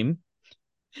Homer's dream,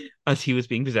 as he was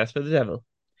being possessed by the devil.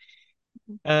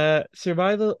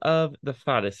 Survival of the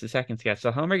fattest, the second sketch.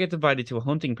 So Homer gets invited to a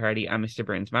hunting party at Mr.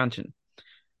 Burns' mansion.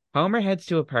 Homer heads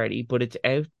to a party, but it's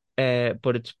out.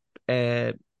 But it's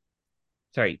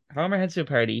sorry. Homer heads to a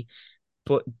party,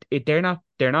 but they're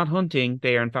not hunting,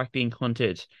 they are in fact being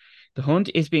hunted. The hunt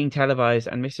is being televised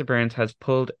and Mr. Burns has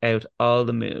pulled out all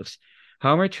the moves.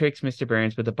 Homer tricks Mr.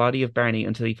 Burns with the body of Barney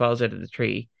until he falls out of the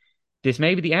tree. This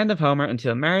may be the end of Homer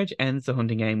until Marge ends the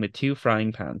hunting game with two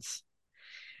frying pans.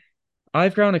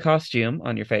 I've grown a costume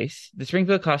on your face. The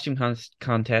Springfield costume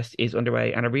contest is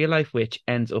underway and a real life witch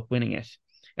ends up winning it.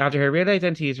 After her real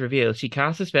identity is revealed, she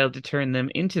casts a spell to turn them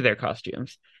into their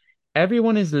costumes.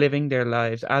 Everyone is living their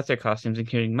lives as their costumes,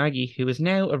 including Maggie, who is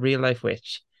now a real life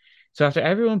witch. So after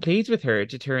everyone pleads with her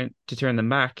to turn them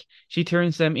back, she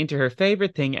turns them into her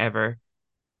favorite thing ever,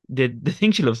 the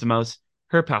thing she loves the most,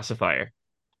 her pacifier.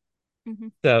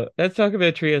 Mhm. So let's talk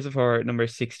about Trios of Horror number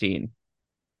 16.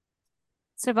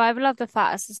 Survival of the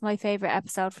Fattest is my favorite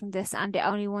episode from this, and the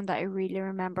only one that I really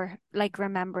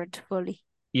remembered fully.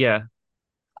 Yeah,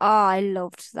 Oh, I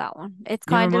loved that one. It's it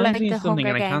kind of reminds like me of the something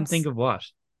Hunger and I can't think Games. of what.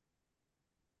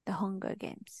 The Hunger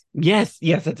Games. Yes,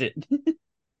 yes, that's it.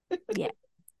 Yeah,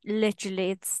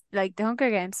 literally, it's like the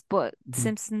Hunger Games, but Mhm.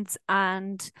 Simpsons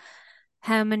and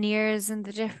how many years in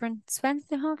the difference? When did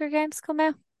the Hunger Games come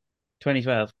out?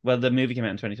 2012. Well, the movie came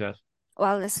out in 2012.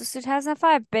 Well, this was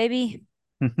 2005, baby.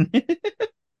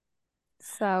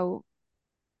 So,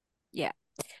 yeah.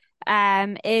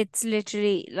 It's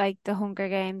literally like the Hunger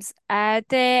Games. The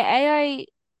AI,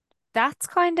 that's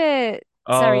kind of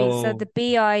Sorry, so Oh, the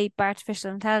BI,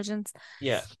 artificial intelligence,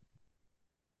 yeah.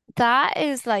 that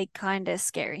is like kind of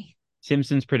scary.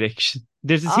 Simpsons prediction.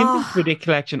 There's a Simpsons Oh, predict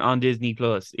collection on Disney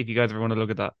Plus. If you guys ever want to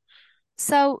look at that.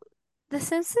 so The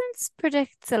Simpsons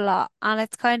predicts a lot, and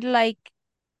it's kind of like,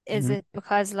 is Hmm. it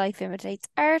because life imitates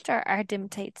art or art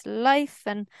imitates life?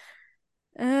 And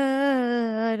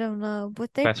I don't know,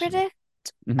 but they Question. predict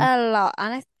Hmm. a lot,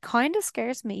 and it kind of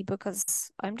scares me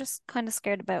because I'm just kind of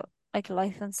scared about like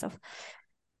life and stuff.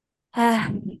 Uh,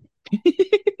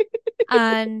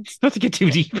 and Not to get too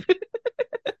deep.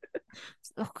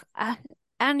 look,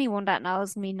 anyone that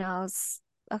knows me knows,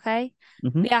 okay?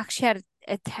 Hmm. We actually had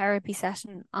a therapy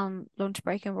session on lunch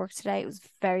break and work today. It was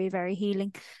very, very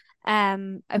healing. I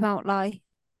won't lie.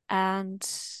 And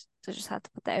I just had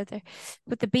to put that out there.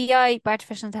 But the BI,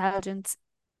 artificial intelligence,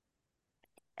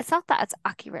 it's not that it's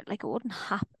accurate, like it wouldn't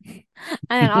happen.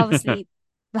 And then obviously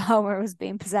the Homer was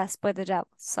being possessed by the devil,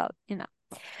 so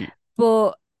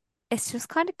But it's just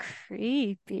kind of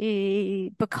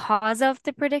creepy because of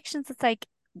the predictions. It's like,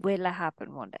 will it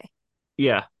happen one day?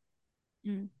 Yeah,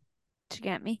 Mm, to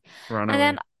get me. we're on our And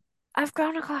then way. I've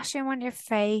grown a costume on your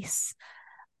face.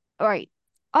 All right.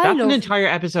 I That's an love, entire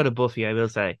episode of Buffy, I will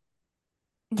say.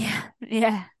 yeah,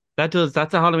 yeah. That's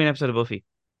a Halloween episode of Buffy.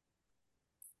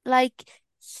 Like,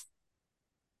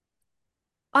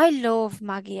 I love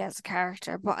Maggie as a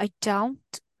character, but I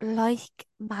don't like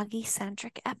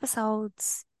Maggie-centric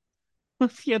episodes.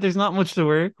 Yeah, there's not much to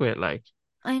work with, like.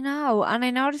 I know, and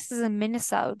I know this is a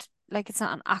minisode, like it's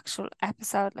not an actual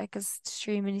episode, like it's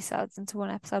three minisodes into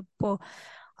one episode. But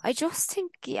I just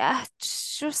think, yeah,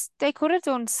 it's just they could have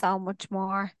done so much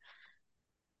more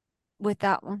with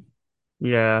that one.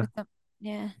 Yeah. With them,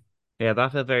 yeah, Yeah,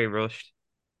 that felt very rushed.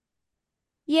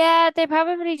 yeah. They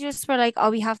probably just were like, "Oh,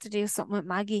 we have to do something with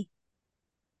Maggie,"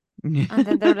 and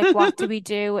then they were like, "What do we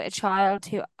do with a child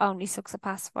who only sucks a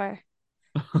pacifier?"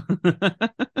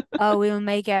 Oh, we'll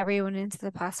make everyone into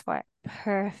the pacifier.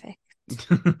 Perfect.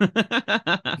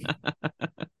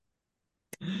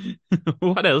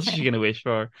 What else is she gonna wish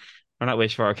for? Or not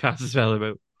wish for, cast a spell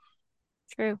about.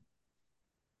 True.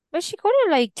 But she could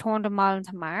have like turned them all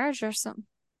into Marge or something.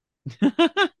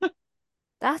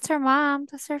 That's her mom.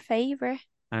 That's her favorite.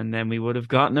 And then we would have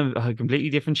gotten a completely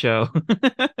different show.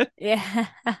 Yeah.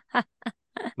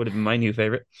 Would have been my new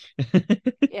favorite.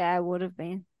 Yeah, it would have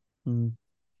been. Mm.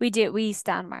 We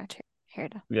stand Marge here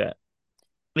though. Yeah.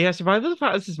 Yeah, Survival of the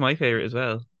Fittest is my favorite as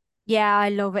well. Yeah, I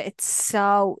love it. It's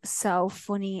so, so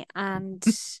funny and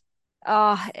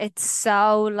oh, it's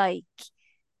so like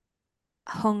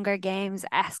Hunger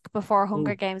Games-esque before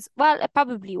Hunger Ooh. Games. Well, it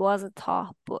probably was a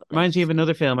thought, but Reminds me of like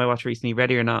another film I watched recently,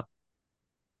 Ready or Not.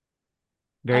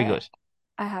 Very I good.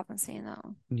 I haven't seen that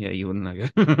one. Yeah, you wouldn't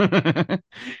like it.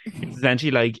 It's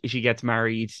essentially like she gets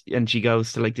married and she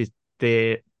goes to like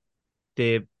the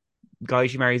guy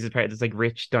she marries is part of this like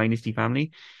rich dynasty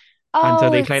family. And so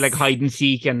Oh, they play like it's hide and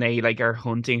seek and they like are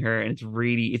hunting her and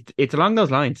it's along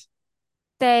those lines.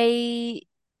 they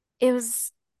it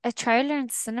was a trailer in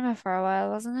cinema for a while,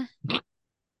 wasn't it?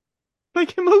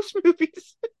 Like in most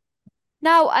movies.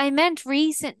 No, I meant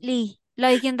recently,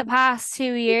 like in the past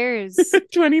 2 years.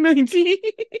 2019.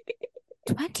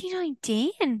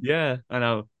 2019? Yeah, I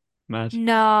know. Mad.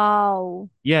 No.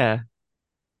 Yeah,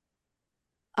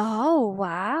 Oh,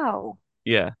 wow.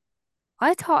 yeah.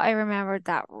 I thought I remembered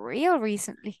that real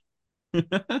recently.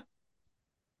 I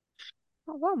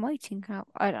What am I thinking of?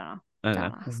 I don't know. don't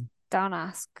Don't know. ask. Don't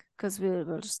ask, because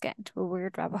we'll just get into a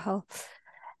weird rabbit hole.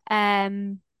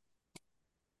 Um,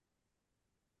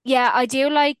 yeah, I do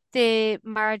like the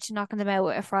marriage knocking them out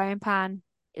with a frying pan,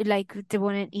 like the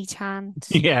one in each hand.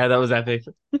 Yeah, that was epic.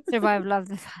 Survival of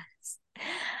the fans.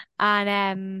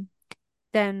 And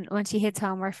then when she hits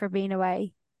Homer for being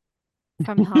away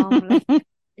from home, like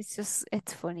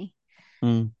it's funny.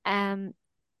 Mm. Um,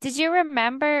 did you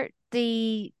remember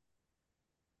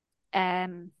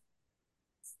um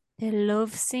the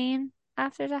love scene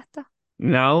after that though?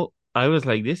 No, I was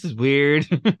like, this is weird.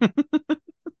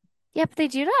 Yeah, but they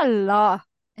do that a lot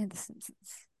in The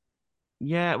Simpsons.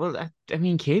 Yeah, well, I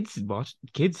mean, kids still watch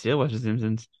The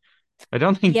Simpsons. I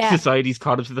don't think Yeah, society's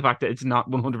caught up to the fact that it's not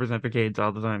 100% for kids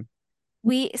all the time.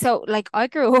 we so like I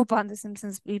grew up on The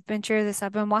Simpsons. We've been through this.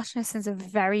 I've been watching it since a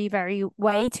very, very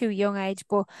way too young age,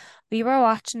 but we were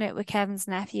watching it with Kevin's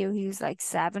nephew, who's like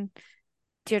 7,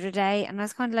 the other day, and I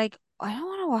was kind of like, I don't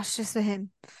want to watch this with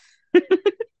him.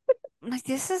 Like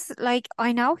this is like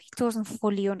I know he doesn't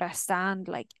fully understand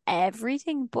like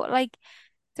everything, but like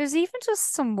there's even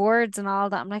just some words and all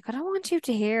that. I'm like, I don't want you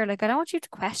to hear, like I don't want you to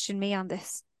question me on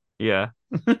this. Yeah.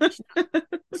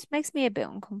 It just makes me a bit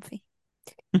uncomfy.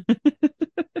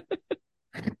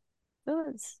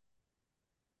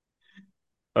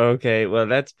 Okay, well,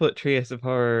 let's put Treehouse of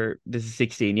Horror. This is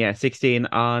 16. Yeah, 16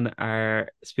 on our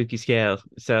spooky scale.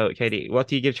 So, Katie, what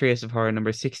do you give Treehouse of Horror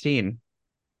number 16?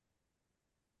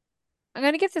 I'm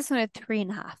gonna give this one a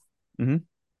 3.5. Hmm.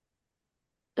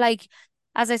 Like,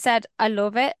 as I said, I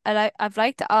love it. I've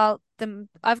liked all the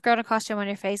I've grown a costume on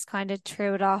your face kind of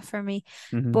threw it off for me.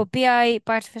 Hmm. But BI,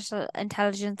 Artificial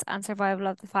Intelligence and Survival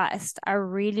of the Fattest are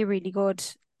really, really good.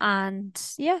 And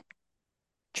yeah,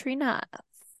 3.5.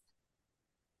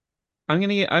 I'm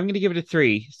gonna give it a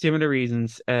three. Similar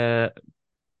reasons.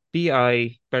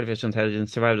 BI, artificial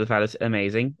intelligence, survival of the fattest,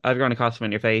 amazing. I've grown a costume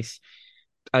on your face.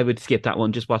 I would skip that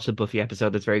one. Just watch the Buffy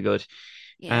episode. It's very good.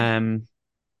 Yeah. Um,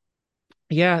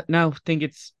 yeah, no, think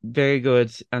it's very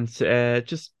good and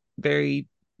just very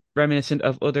reminiscent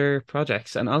of other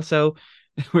projects. And also,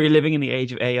 we're living in the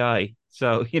age of AI,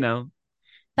 so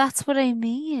That's what I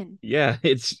mean. yeah,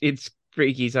 it's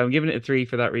freaky. So I'm giving it a three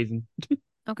for that reason.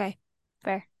 Okay.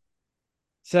 Fair.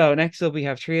 So next up, we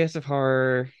have Trias of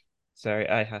Horror. Sorry,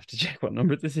 I have to check what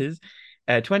number this is.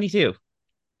 22.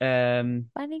 Um,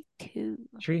 22.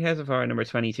 Treehouse of Horror number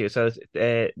 22. So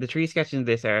the three sketches in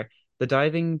this are The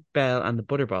Diving Bell and the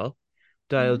Butterball,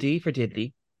 Dial Hmm. D for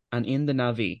Diddley, and In the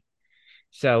Navi.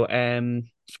 So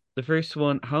the first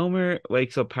one, Homer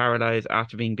wakes up paralyzed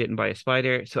after being bitten by a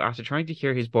spider. So after trying to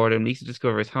cure his boredom, Lisa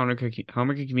discovers Homer can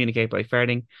communicate by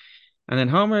farting. And then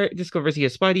Homer discovers he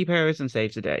has spidey powers and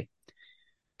saves the day.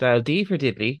 Dial D for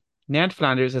Diddley. Ned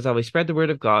Flanders has always spread the word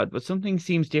of God, but something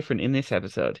seems different in this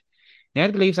episode.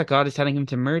 Ned believes that God is telling him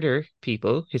to murder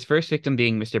people, his first victim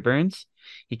being Mr. Burns.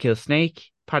 He kills Snake.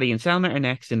 Patty and Selma are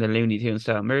next in the Looney Tunes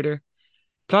style murder.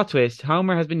 Plot twist,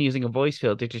 Homer has been using a voice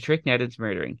filter to trick Ned into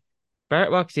murdering. Bart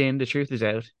walks in, the truth is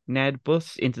out. Ned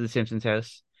busts into the Simpsons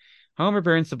house. Homer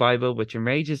burns the Bible, which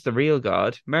enrages the real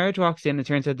God. Marge walks in and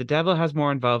turns out the devil has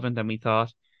more involvement than we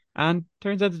thought. And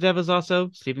turns out the devil's also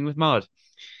sleeping with Maud.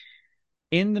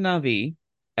 In the Na'vi,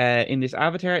 in this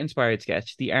Avatar-inspired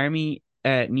sketch, the army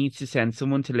needs to send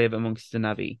someone to live amongst the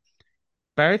Na'vi.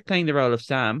 Bart, playing the role of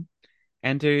Sam,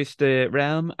 enters the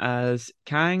realm as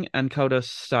Kang and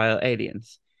Kodos-style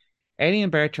aliens. Alien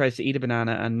Bart tries to eat a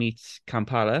banana and meets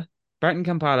Kampala. Bart and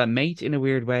Kampala mate in a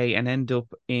weird way and end up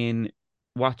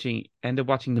watching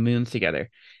the moons together.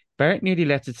 Bart nearly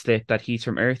lets it slip that he's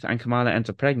from Earth and Kamala ends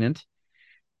up pregnant.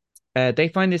 They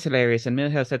find this hilarious, and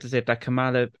Milhouse sets it up that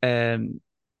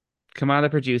Kamala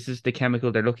produces the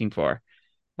chemical they're looking for.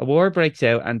 A war breaks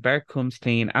out, and Bart comes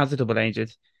clean as a double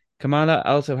agent. Kamala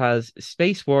also has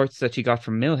space warts that she got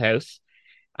from Milhouse,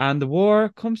 and the war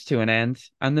comes to an end,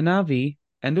 and the Na'vi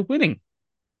end up winning.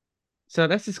 So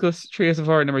let's discuss Trios of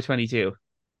Horror number 22.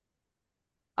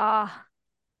 Ah,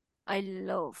 I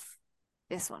love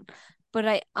this one. But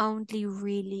I only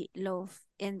really love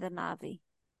In the Navi.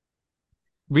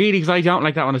 Really, because I don't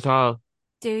like that one at all.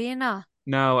 Do you know?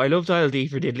 No, I love Dial D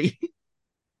for Diddley.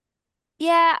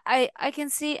 Yeah, I can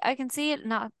see it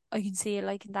not I can see it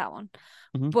like in that one.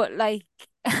 Mhm. But like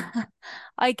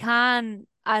I can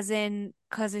as in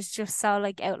because it's just so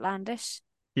like outlandish.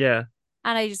 Yeah.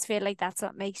 And I just feel like that's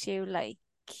what makes you like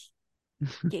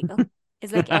giggle.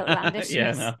 Is like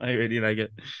Yeah, outlandishness. no, I really like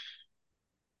it.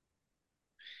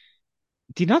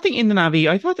 Do you not think in the Na'vi?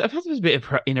 I thought it was a bit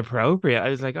inappropriate. I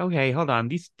was like, okay, hold on,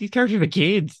 these characters are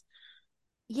kids.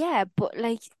 Yeah, but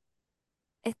like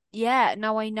yeah,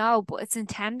 no, I know, but it's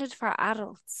intended for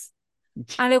adults.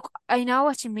 And look, I know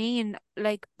what you mean,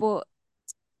 like, but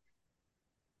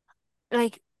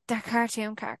like they're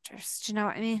cartoon characters. Do you know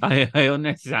what I mean? I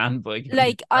understand, but again, the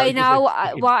Like I characters are know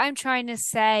kids. what I'm trying to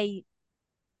say.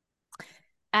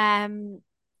 Um,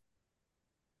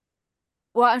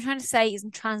 what I'm trying to say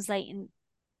isn't translating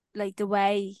like the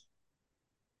way.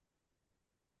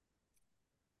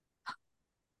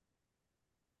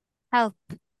 Help!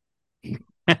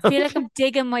 I feel like I'm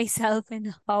digging myself in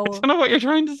a I hole. don't know what you're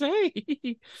trying to say.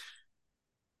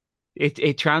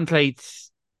 It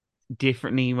translates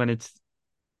differently when it's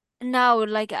No,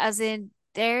 like as in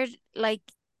like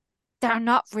they're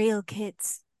not real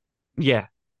kids, yeah.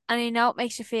 and I know it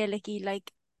makes you feel icky.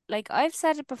 Like I've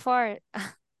said it before,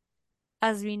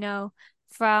 as we know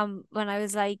from when I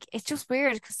was like, it's just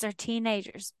weird because they're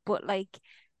teenagers, but like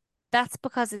that's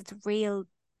because it's real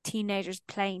teenagers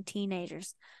playing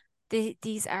teenagers.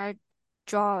 These are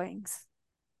drawings.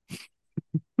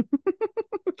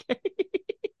 Okay.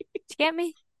 Do you get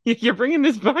me? You're bringing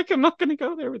this back. I'm not going to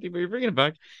go there with you, but you're bringing it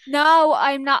back. No,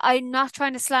 I'm not. I'm not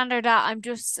trying to slander that. I'm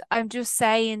just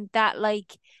saying that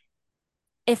like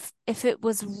if it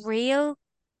was real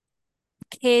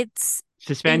kids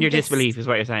Suspend in your this, disbelief is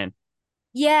what you're saying.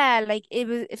 yeah, like it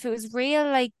was if it was real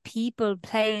like people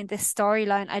playing this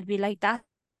storyline, I'd be like that.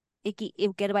 it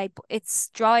would get away. But it's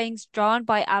drawings drawn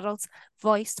by adults,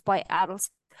 voiced by adults.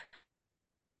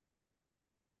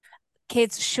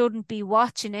 Kids shouldn't be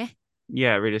watching it.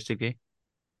 Yeah, realistically.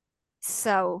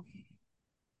 So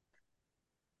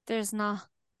there's not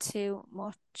too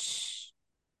much.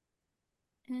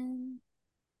 Um,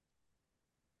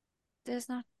 there's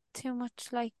not too much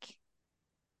like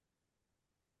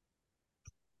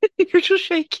You're just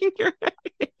shaking your head.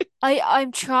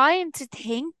 I'm trying to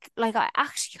think. Like I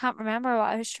actually can't remember what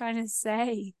I was trying to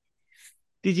say.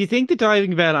 Did you think the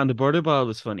diving bell on the border ball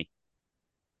was funny?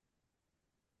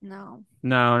 No.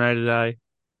 No, neither did I.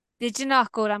 Did you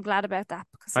not? Good. I'm glad about that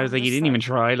because I was I'm like, you just didn't even like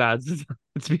try, lads.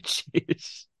 It's a bit shit.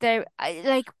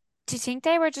 like. Do you think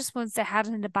they were just ones they had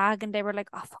in the bag and they were like,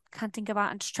 oh fuck, can't think of it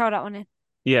and just throw that one in?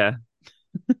 Yeah.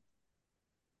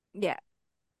 Yeah.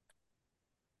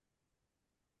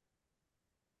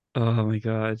 Oh my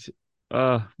God.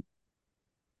 Oh,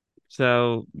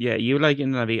 so yeah, you like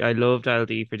in Levy. I loved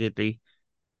LD for Diddley.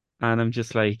 And I'm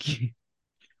just like,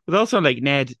 but also like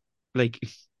Ned, like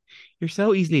you're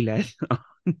so easily led on.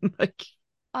 Like,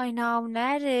 I know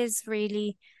Ned is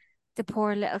really the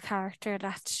poor little character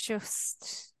that's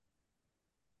just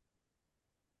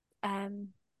um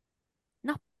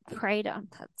not preyed on.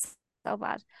 That's so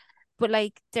bad. But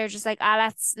like they're just like,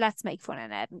 ah, let's make fun of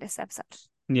Ned in this episode.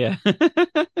 yeah.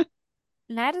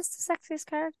 Ned is the sexiest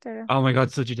character. Oh my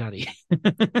God, such a daddy.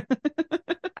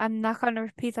 I'm not going to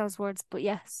repeat those words, but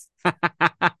yes.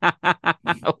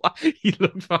 You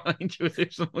looked behind you as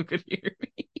if someone could hear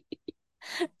me.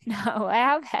 No, I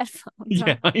have headphones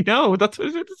Yeah, on. I know. That's what I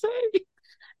was about to say.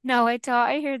 No, I thought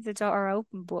I heard the door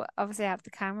open, but obviously I have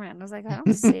the camera and I was like, I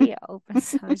don't see it open,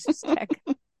 so I was just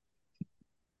checking.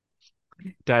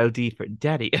 Dial D for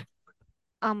daddy.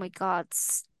 Oh my God,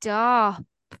 stop.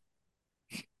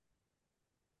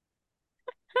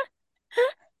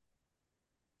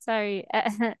 Sorry.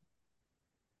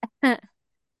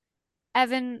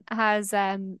 Evan has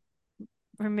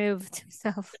removed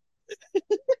himself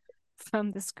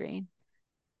from the screen.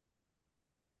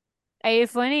 Are you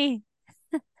funny?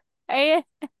 Are you?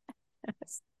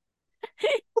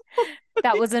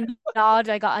 That was a nod.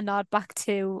 I got a nod back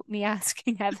to me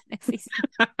asking Evan if he's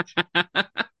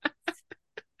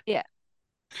yeah.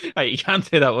 Hey, you can't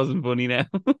say that wasn't funny now.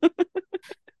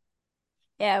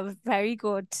 Yeah, it was very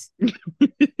good.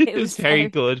 It It was was very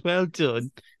good. Well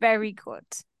done. very good.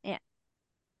 Yeah.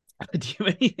 Do you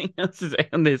have anything else to say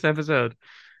on this episode?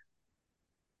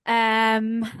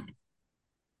 Um,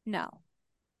 no,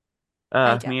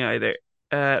 I don't. Me either.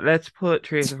 Let's put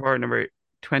Treehouse of Horror number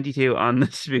 22 on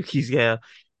the spooky scale.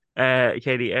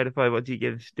 Katie, out of five, what do you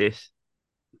give this?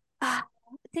 I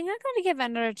think I'm going to give it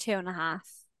another 2.5.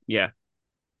 Yeah.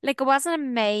 Like it wasn't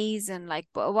amazing, like,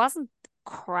 but it wasn't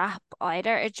crap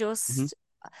either. It Hmm. just,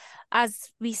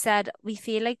 as we said, we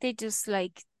feel like they just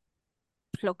like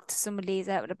plucked some of these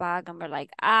out of the bag and were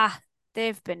like, ah,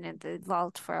 they've been in the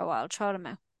vault for a while. Throw them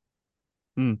out.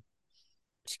 Mm.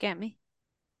 Did you get me?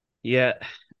 Yeah.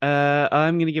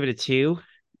 I'm gonna give it a two.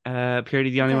 Purely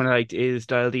the only one Okay. I liked is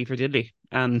Dial D for Diddley,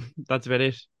 and that's about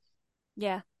it.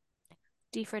 Yeah.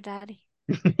 D for daddy.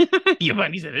 You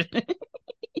finally said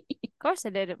Of course I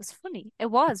did. It was funny. It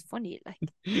was funny. Like,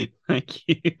 it. Thank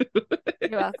you.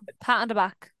 you're welcome. Pat on the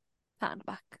back. Pat on the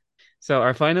back. So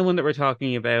our final one that we're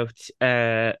talking about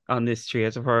on this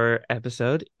Trios of Horror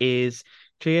episode is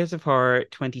Trios of Horror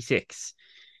 26.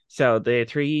 So the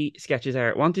three sketches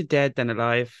are Wanted Dead Then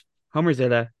Alive,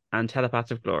 Homerzilla, and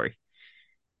Telepaths of Glory.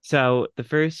 So the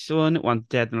first one, Wanted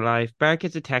Dead and Alive, Bart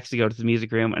gets a text to go to the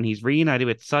music room and he's reunited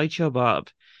with Sideshow Bob.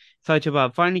 Sideshow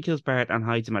Bob finally kills Bart and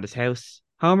hides him at his house.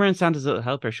 Homer and Santa's little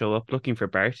helper show up looking for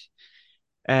Bart.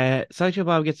 Sideshow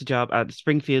Bob gets a job at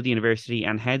Springfield University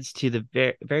and heads to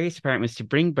the various apartments to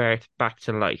bring Bart back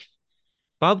to life.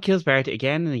 Bob kills Bart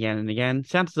again and again and again.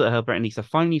 Santa's little helper and Lisa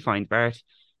finally find Bart.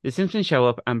 The Simpsons show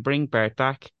up and bring Bart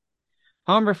back.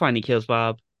 Homer finally kills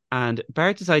Bob, and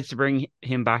Bart decides to bring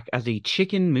him back as a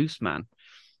chicken moose man.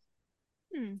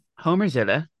 Hmm.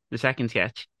 Homerzilla, the second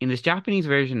sketch, in this Japanese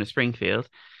version of Springfield,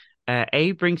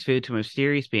 Abe brings food to a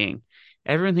mysterious being.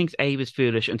 Everyone thinks Abe is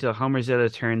foolish until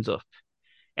Homerzilla turns up.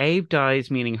 Abe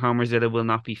dies, meaning Homerzilla will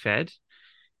not be fed.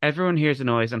 Everyone hears a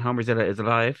noise and Homerzilla is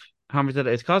alive.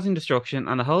 Homerzilla is causing destruction,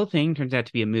 and the whole thing turns out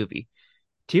to be a movie.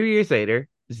 2 years later,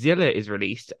 Zilla is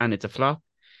released, and it's a flop.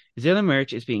 Zilla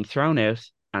merch is being thrown out,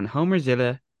 and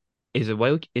Homerzilla is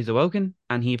awoken,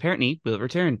 and he apparently will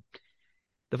return.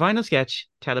 The final sketch,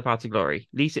 Telepaths of Glory.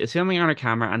 Lisa is filming on her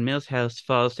camera, and Milhouse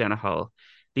falls down a hole.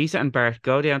 Lisa and Bart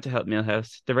go down to help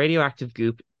Milhouse. The radioactive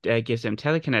goop gives them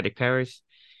telekinetic powers.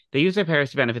 They use their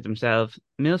powers to benefit themselves.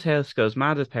 Milhouse goes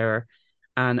mad with power,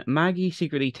 and Maggie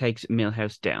secretly takes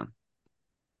Millhouse down.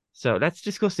 So let's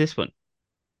discuss this one.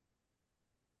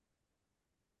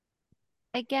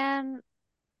 Again,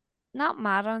 not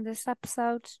mad on this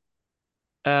episode.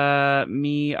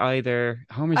 Me either.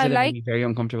 Homer I Zilla made like, me very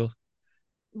uncomfortable.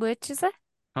 which is it?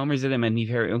 Homer Zilla made me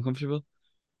very uncomfortable.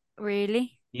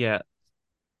 Really? Yeah,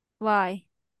 Why?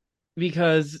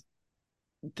 because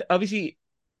obviously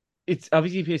it's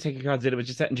obviously Piyoteki Godzilla, which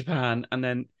is set in Japan, and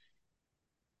then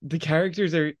the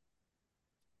characters are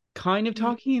kind of Mm,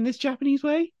 talking in this Japanese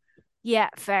way. yeah,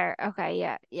 fair. Okay,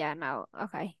 yeah, yeah, no,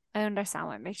 okay. I understand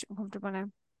why it makes you uncomfortable now.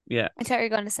 Yeah. I thought you were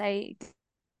going to say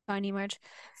tiny merge.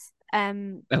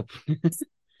 Um, Oh,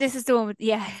 this is the one with,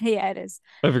 yeah, yeah, it is.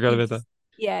 I forgot about that. It's,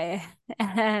 yeah,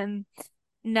 yeah.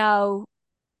 No,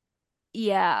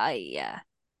 yeah, yeah.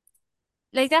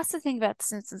 Like that's the thing about The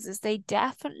Simpsons is they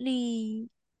definitely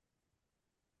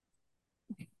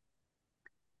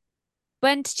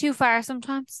went too far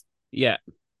sometimes, Yeah,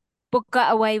 but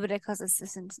got away with it because it's The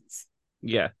Simpsons.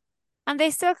 yeah, And they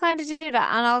still kind of do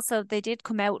that. And also, they did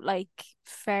come out like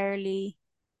fairly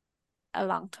a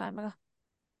long time ago.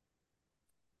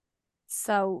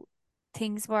 So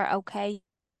things were okay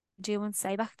to do and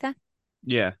say back then.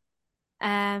 yeah,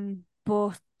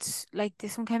 But like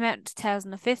this one came out in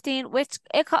 2015, which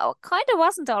it kind of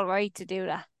wasn't all right to do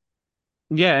that.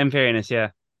 yeah. In fairness,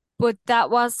 yeah. But that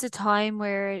was the time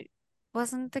where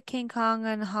wasn't the King Kong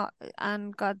and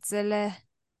and Godzilla.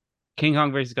 King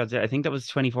Kong versus Godzilla. I think that was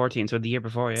 2014, so the year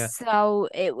before. Yeah. So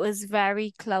it was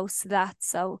very close to that.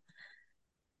 So,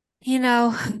 you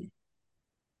know,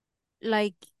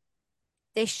 like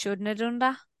they shouldn't have done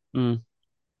that, Mm.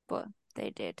 but they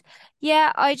did.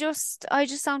 Yeah, I just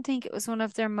don't think it was one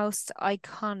of their most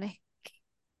iconic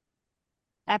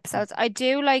episodes. I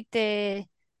do like the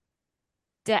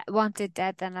Wanted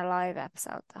Dead Than Alive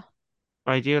episode though.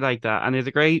 I do like that, and there's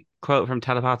a great quote from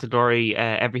Telepathic Glory.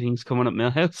 Everything's coming up,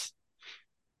 Millhouse.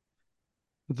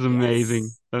 It's an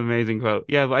amazing, Yes. amazing quote.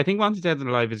 Yeah, but I think Wanted Dead and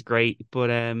Alive is great, but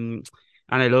and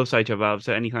I love Sideshow Bob,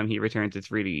 so anytime he returns,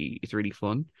 it's really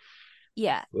fun.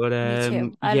 Yeah, But me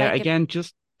too. I yeah, like it. again,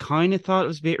 just kind of thought it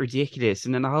was a bit ridiculous,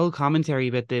 and then the whole commentary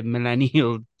about the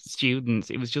millennial students,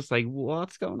 it was just like,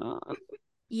 what's going on?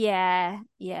 Yeah,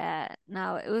 yeah.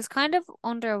 No, it was kind of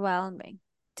underwhelming,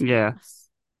 to be Yeah, honest.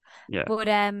 yeah, But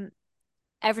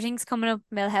everything's coming up,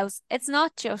 Millhouse. It's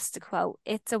not just a quote,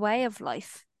 it's a way of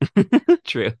life.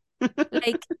 true.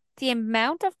 Like the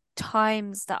amount of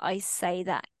times that I say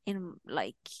that in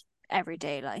like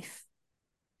everyday life.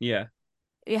 Yeah,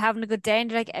 You're having a good day and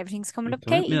you're like, everything's coming up,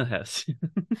 coming up, Katie. Millhouse.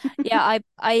 Yeah,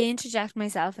 I interject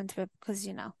myself into it because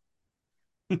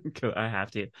Cool, I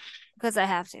have to. because I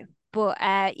have to. But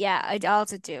yeah, I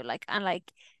also do like and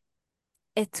like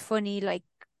it's funny like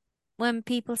when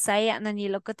people say it and then you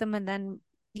look at them and then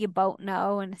you both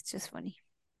know and it's just funny.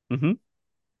 Hmm.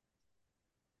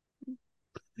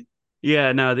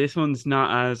 Yeah, no, this one's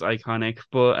not as iconic,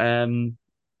 but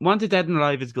Wanted Dead and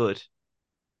Alive is good.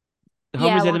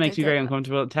 Yeah, Homer I Zeta want makes it me dead very alive.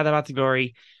 uncomfortable. Telepathic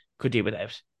Glory could do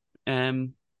without.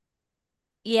 Um,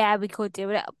 Yeah, we could do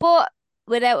it, but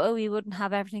without it, we wouldn't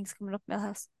have everything's coming up,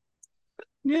 Millhouse.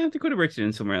 yeah, they could have worked it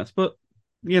in somewhere else, but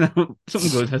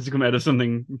something good has to come out of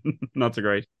something not so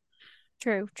great.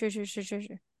 True, true, true, true, true,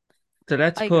 true. So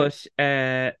let's I agree. put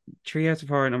Treehouse of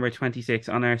Horror number 26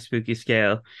 on our spooky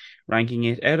scale, ranking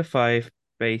it out of five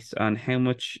based on how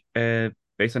much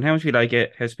we like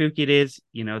it, how spooky it is,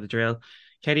 you know the drill.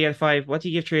 Katie, out of five, what do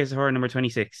you give Treehouse of Horror number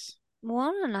 26?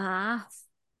 1.5.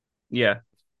 Yeah.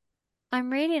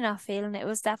 I'm really not feeling it. It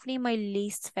was definitely my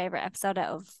least favorite episode out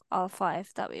of all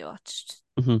five that we watched.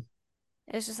 Hmm.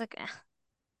 It was just like,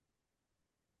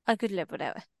 I could live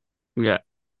without it. Yeah.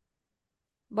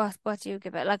 What do you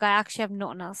give it? Like, I actually have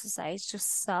nothing else to say. It's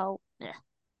just so, yeah.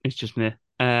 It's just me.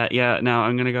 Yeah, now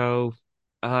I'm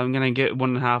gonna get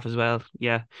 1.5 as well.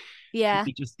 Yeah. Yeah,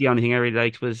 Just the only thing I really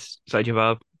liked was Sideshow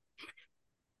Bob.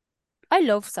 I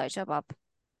love Sideshow Bob.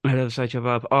 I love Sideshow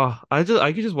Bob. Oh, I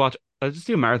could just watch. I'll just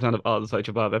do a marathon of all the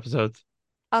Sideshow Bob episodes.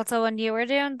 Also, when you were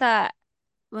doing that,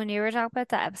 when you were talking about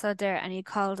that episode there and you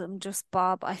called him just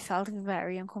Bob, I felt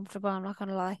very uncomfortable. I'm not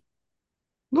gonna lie.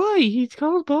 Why? He's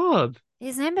called Bob.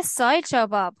 His name is Sideshow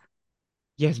Bob.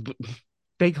 Yes, but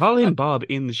they call Uh, him Bob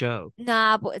in the show.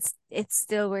 Nah, but it's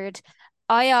still weird.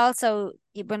 I also,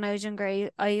 when I was younger,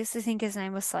 I used to think his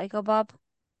name was Psycho Bob.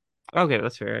 Okay,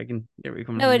 that's fair. I can get where you're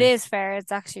coming No, from it there. is fair.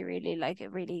 It's actually really like a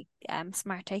really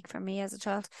smart take from me as a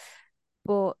child,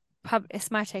 but probably a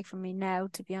smart take from me now,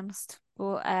 to be honest.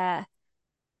 But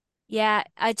yeah,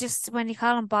 I just when you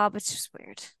call him Bob, it's just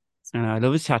weird. And I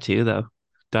love his tattoo though.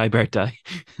 Die Bert die.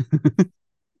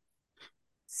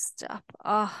 Stop.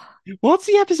 Oh, What's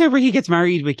the episode where he gets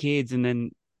married with kids and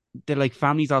then they're like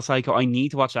family's all psycho? I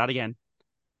need to watch that again.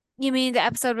 you mean the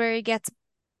episode where he gets?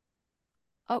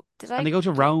 Oh, did And I they go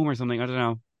to get? Rome or something. I don't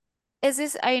know. Is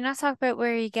this? Are you not talking about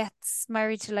where he gets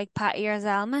married to like Patty or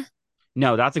Zelma?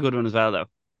 No, that's a good one as well, though.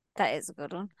 That is a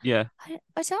good one. Yeah.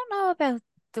 I don't know about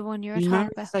the one you're He talking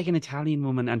about. marries like an Italian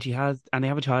woman and they have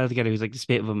a child together who's like the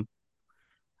spit of him.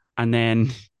 And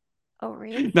then, Oh,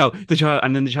 really? no, the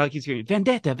child keeps screaming,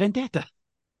 Vendetta, Vendetta.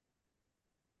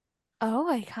 Oh,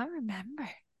 I can't remember.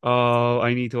 Oh,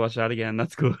 I need to watch that again.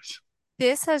 That's good.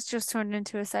 This has just turned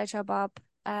into a Sideshow Bob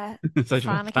Sideshow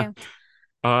fan Bob fan.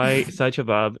 account. Sideshow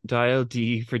Bob, dial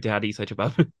D for daddy, Sideshow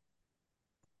Bob.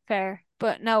 Fair.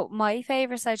 But no, my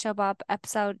favorite Sideshow Bob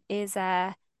episode is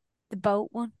the boat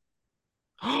one.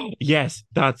 Yes,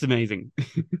 that's amazing.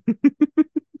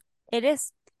 It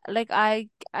is. Like I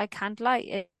can't lie.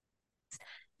 It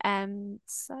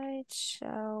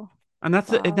Sideshow And and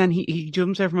Bob. then he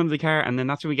jumps out from under the car, and then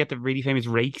that's when we get the really famous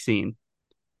rake scene.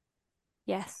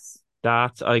 Yes.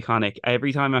 That's iconic.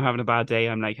 Every time I'm having a bad day,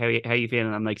 I'm like, how you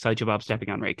feeling? I'm like, Sideshow Bob stepping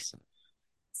on rakes.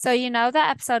 So you know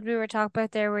that episode we were talking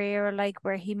about there where you were like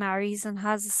where he marries and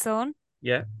has a son?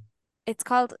 Yeah. It's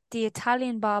called the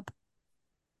Italian Bob.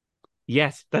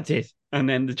 Yes, that's it. And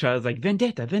then the child's like,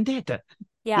 Vendetta, Vendetta.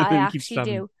 Yeah, And I then he keeps actually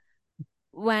stabbing. do.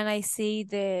 When I see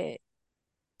the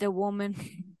woman,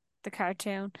 the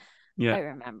cartoon, Yeah. I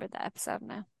remember the episode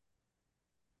now.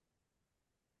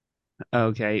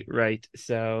 Okay, right.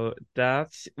 So that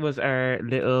was our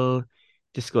little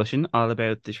discussion all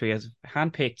about the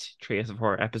handpicked Trios of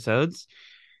Horror episodes.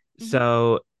 Hmm.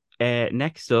 So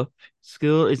next up,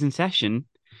 school is in session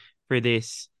for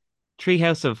this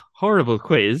Treehouse of Horrible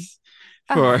quiz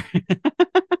for Ah,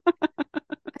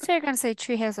 I thought you were gonna say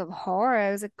Treehouse of Horror.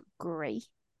 I was like, great.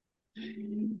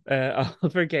 all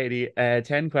for Katie.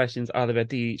 10 questions all about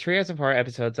the Treehouse of Horror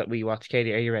episodes that we watch.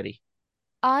 Katie, are you ready?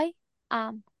 I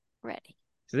am ready.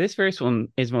 So this first one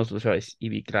is multiple choice. You'd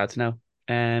be glad to know.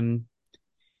 Um,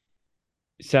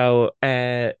 so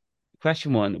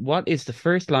question one, what is the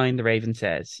first line the Raven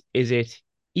says? Is it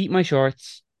eat my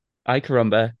shorts, I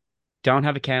carumba, don't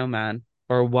have a cow man,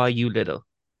 or why you little?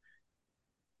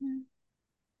 Mm.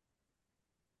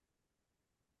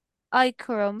 I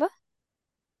carumba.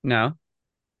 No,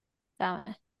 Damn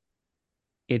it.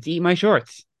 it's eat my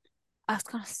shorts. I was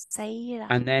gonna say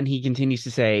that. And then he continues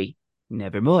to say,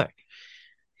 nevermore.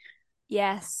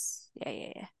 Yes. Yeah,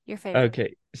 yeah, yeah. Your favorite.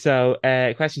 Okay, so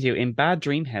question two, in Bad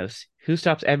Dream House, who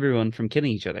stops everyone from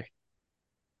killing each other?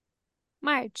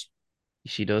 Marge.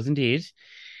 She does indeed.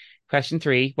 Question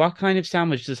three, what kind of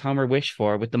sandwich does Homer wish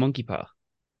for with the monkey paw?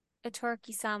 A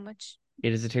turkey sandwich.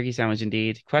 It is a turkey sandwich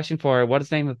indeed. Question four, what is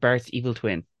the name of Bart's evil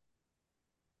twin?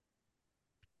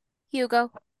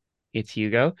 Hugo. It's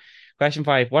Hugo. Question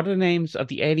five, what are the names of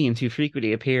the aliens who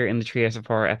frequently appear in the Treehouse of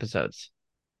Horror episodes?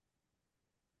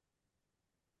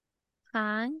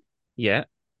 Hang. Yeah.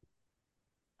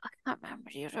 I can't remember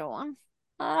the other one.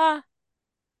 Ah.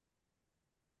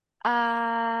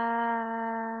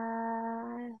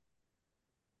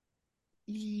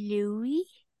 Louis?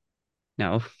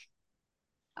 No.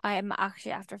 I am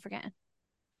actually after forgetting.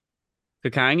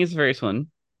 Kakang is the first one,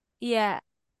 Yeah.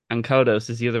 and Kodos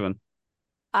is the other one.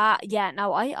 Yeah,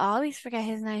 no, I always forget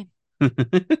his name.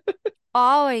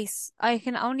 Always. I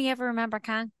can only ever remember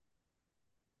Kang.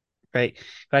 Right.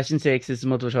 Question six is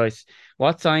multiple choice.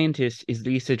 What scientist is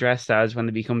Lisa dressed as when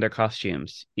they become their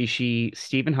costumes? Is she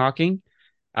Stephen Hawking,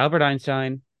 Albert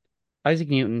Einstein, Isaac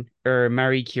Newton, or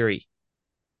Marie Curie?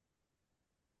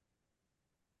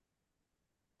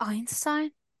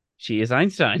 Einstein? She is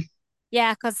Einstein.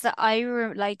 Yeah, because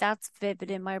like that's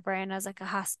vivid in my brain as like it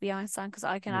has to be Einstein because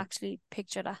I can Yeah. actually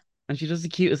picture that. And she does the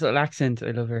cutest little accent.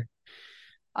 I love her.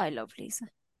 I love Lisa.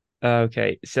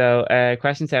 Okay, so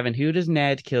question seven. Who does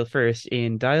Ned kill first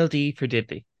in Dial D for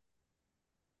Diddley?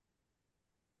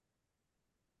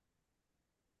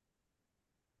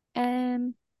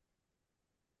 Um,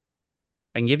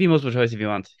 I can give you multiple choice if you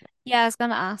want. yeah, I was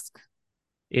gonna ask.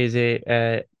 Is it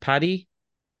Paddy,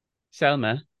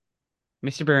 Selma,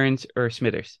 Mr. Burns, or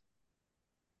Smithers?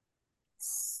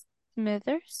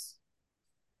 Smithers?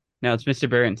 No, it's Mr.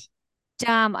 Burns.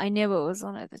 Damn, I knew it was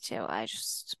one of the two.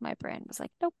 My brain was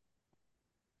like, nope.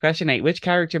 Question eight. Which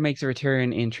character makes a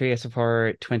return in Trias of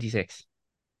Horror 26?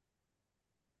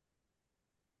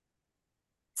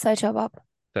 Sideshow Bob.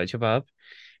 Sideshow Bob.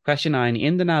 Question nine.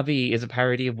 In the Navi is a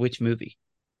parody of which movie?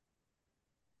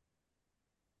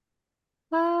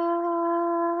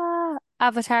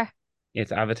 Avatar.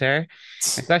 It's Avatar.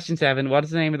 And question seven. What is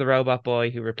the name of the robot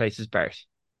boy who replaces Bart?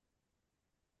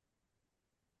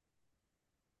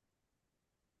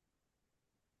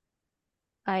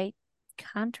 I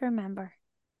can't remember.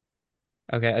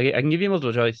 Okay, I can give you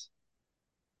multiple choice.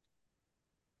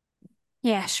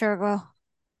 Yeah, sure, go.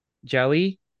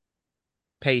 Joey,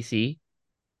 Pacey,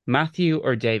 Matthew,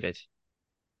 or David?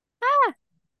 Ah,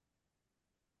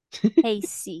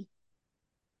 Pacey.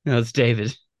 No, it's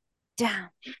David. Damn.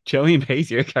 Joey and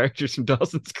Pacey are characters from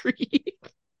Dawson's Creek.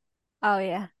 Oh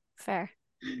yeah, fair.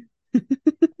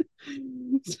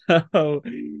 So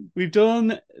we've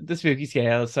done the spooky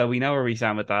scale, so we know where we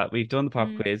stand with that. We've done the pop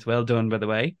Mm, quiz. Well done, by the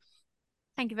way.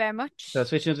 thank you very So much.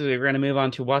 switching to we're going to move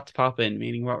on to what's popping,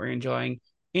 meaning what we're enjoying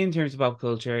in terms of pop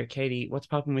culture. Katie, what's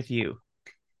popping with you?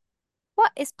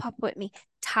 What is pop with me?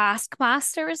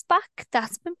 Taskmaster is back.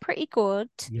 That's been pretty good.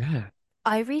 Yeah.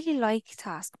 I really like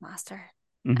Taskmaster.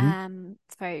 Hmm.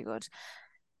 It's very good.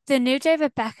 The new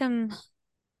David Beckham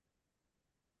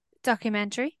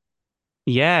documentary.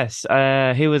 Yes.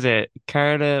 Who was it?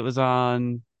 Carla was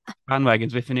on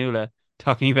Bandwagons with Fanula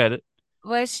talking about it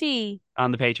Was she?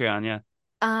 on the Patreon. Yeah.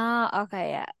 Ah, okay,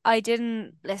 yeah. I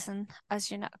didn't listen, as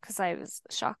you know, because I was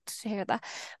shocked to hear that.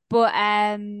 But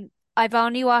I've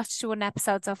only watched one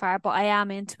episode so far, but I am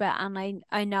into it and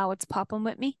I know it's popping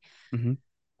with me. Hmm.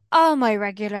 All my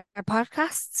regular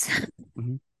podcasts,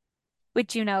 Hmm.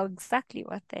 which you know exactly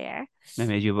what they are. I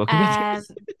made you a book about Um,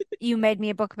 this. you made me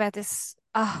a book about this.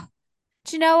 Oh,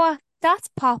 do you know what? That's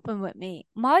popping with me.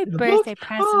 My What? birthday Oh,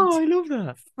 present I love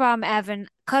that. from Evan,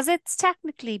 because it's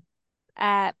technically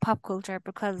pop culture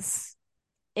because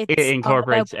It it's all about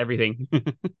incorporates everything.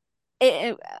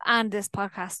 it and this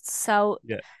podcast. So,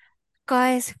 Yeah.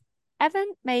 guys,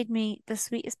 Evan made me the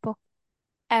sweetest book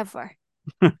ever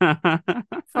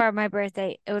for my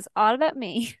birthday. It was all about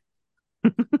me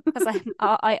because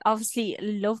I obviously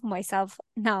love myself.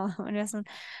 No, it wasn't.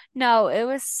 No, it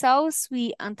was so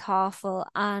sweet and thoughtful,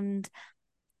 and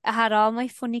I had all my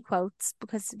funny quotes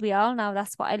because we all know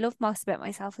that's what I love most about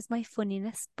myself is my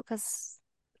funniness because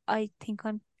I think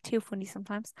I'm too funny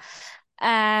sometimes.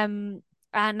 Um,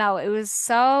 and no, it was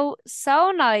so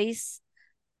nice.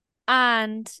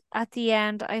 And at the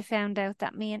end, I found out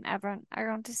that me and Everett are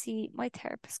going to see my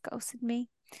therapist ghosted me.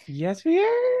 Yes, we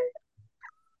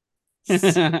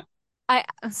S- are.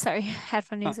 I'm sorry,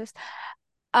 headphone users.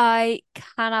 I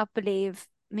cannot believe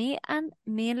me and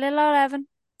little old Evan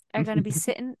are going to be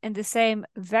sitting in the same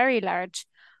very large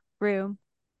room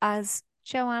as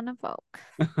Joanna Vogue.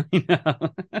 I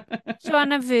know.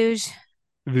 Joanna Vuge.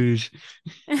 Rouge.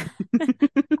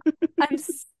 I'm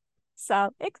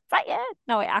so excited.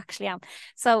 No, I actually am.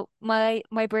 So my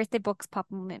birthday book's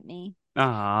popping with me.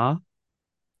 Aw.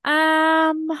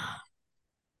 Um,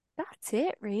 that's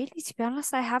it, really. To be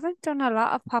honest, I haven't done a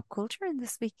lot of pop culture in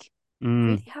this week. I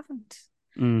Mm, really haven't.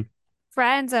 mm.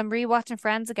 Friends, I'm rewatching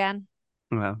Friends again.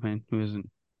 Well, man, who isn't?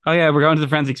 Oh yeah, we're going to the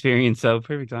Friends experience, so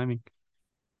perfect timing.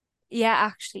 Yeah,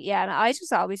 actually, yeah. And I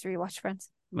just always rewatch Friends.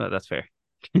 Well, that's fair.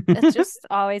 It's just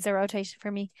always a rotation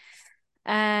for me.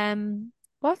 Um,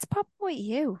 what's popping with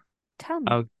you? Tell me.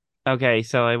 Oh, okay,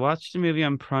 so I watched a movie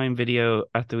on Prime Video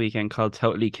at the weekend called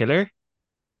Totally Killer,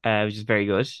 which is very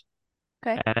good.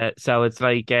 Okay. So it's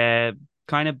like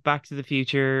kind of Back to the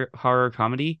Future horror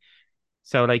comedy.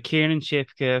 So like Kieran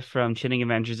Shipka from Chilling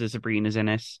Adventures of Sabrina's in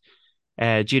it.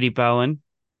 Judy Bowen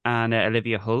and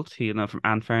Olivia Holt, who you know from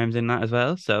Ant Farm's in that as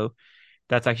well. So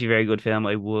that's actually a very good film.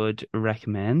 I would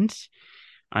recommend.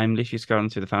 I'm literally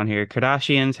scrolling through the phone here.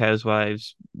 Kardashians,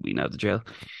 Housewives, we know the drill.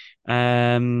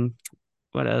 Um,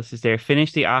 what else is there?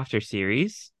 Finish the After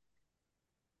series.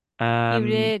 You Um,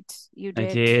 did. You I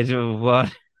did. did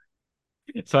what?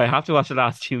 So I have to watch the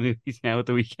last two movies now at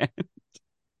the weekend.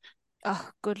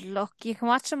 Oh, good luck. You can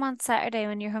watch them on Saturday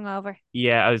when you're hungover.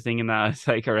 Yeah, I was thinking that. I was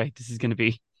like, all right, this is it's gonna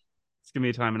be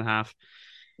a time and a half.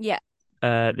 Yeah.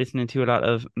 Listening to a lot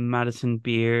of Madison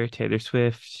Beer, Taylor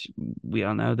Swift. We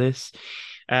all know this.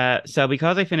 So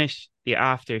because I finished the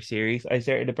After series, I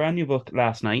started a brand new book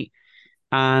last night,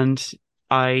 and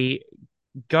I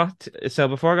so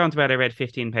before going to bed, I read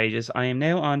 15 pages. I am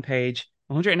now on page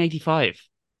 185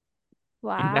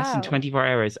 in less than Wow. 24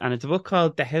 hours, and it's a book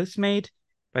called The Housemaid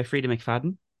by Frida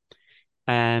McFadden.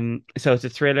 So it's a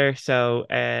thriller. So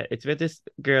it's about this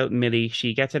girl, Millie.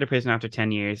 She gets out of prison after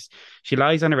 10 years. She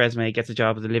lies on a resume, gets a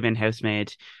job as a live-in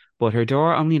housemaid, but her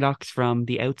door only locks from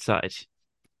the outside. So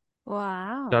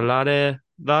a Wow.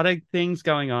 lot of things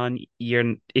going on.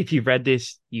 If you've read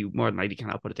this, you more than likely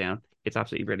cannot put it down. It's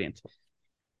absolutely brilliant.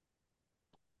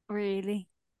 Really?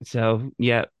 So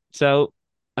yeah. So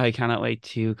I cannot wait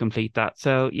to complete that.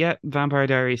 So yeah, Vampire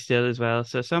Diaries still as well.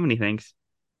 So many things.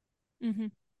 Hmm.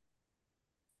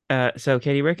 So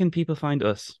Katie, where can people find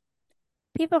us?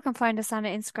 People can find us on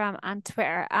Instagram and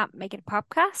Twitter at Make It a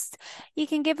Podcast. You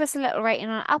can give us a little rating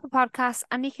on Apple Podcasts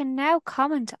and you can now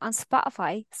comment on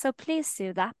Spotify. So please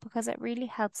do that because it really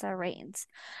helps our ratings.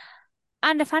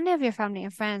 And if any of your family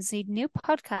and friends need new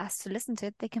podcasts to listen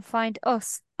to, they can find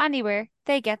us anywhere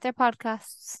they get their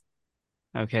podcasts.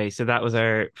 Okay, so that was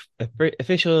our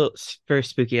official first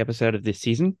spooky episode of this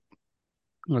season.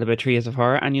 All about Treehouse of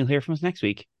Horror, and you'll hear from us next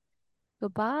week.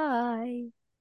 Goodbye.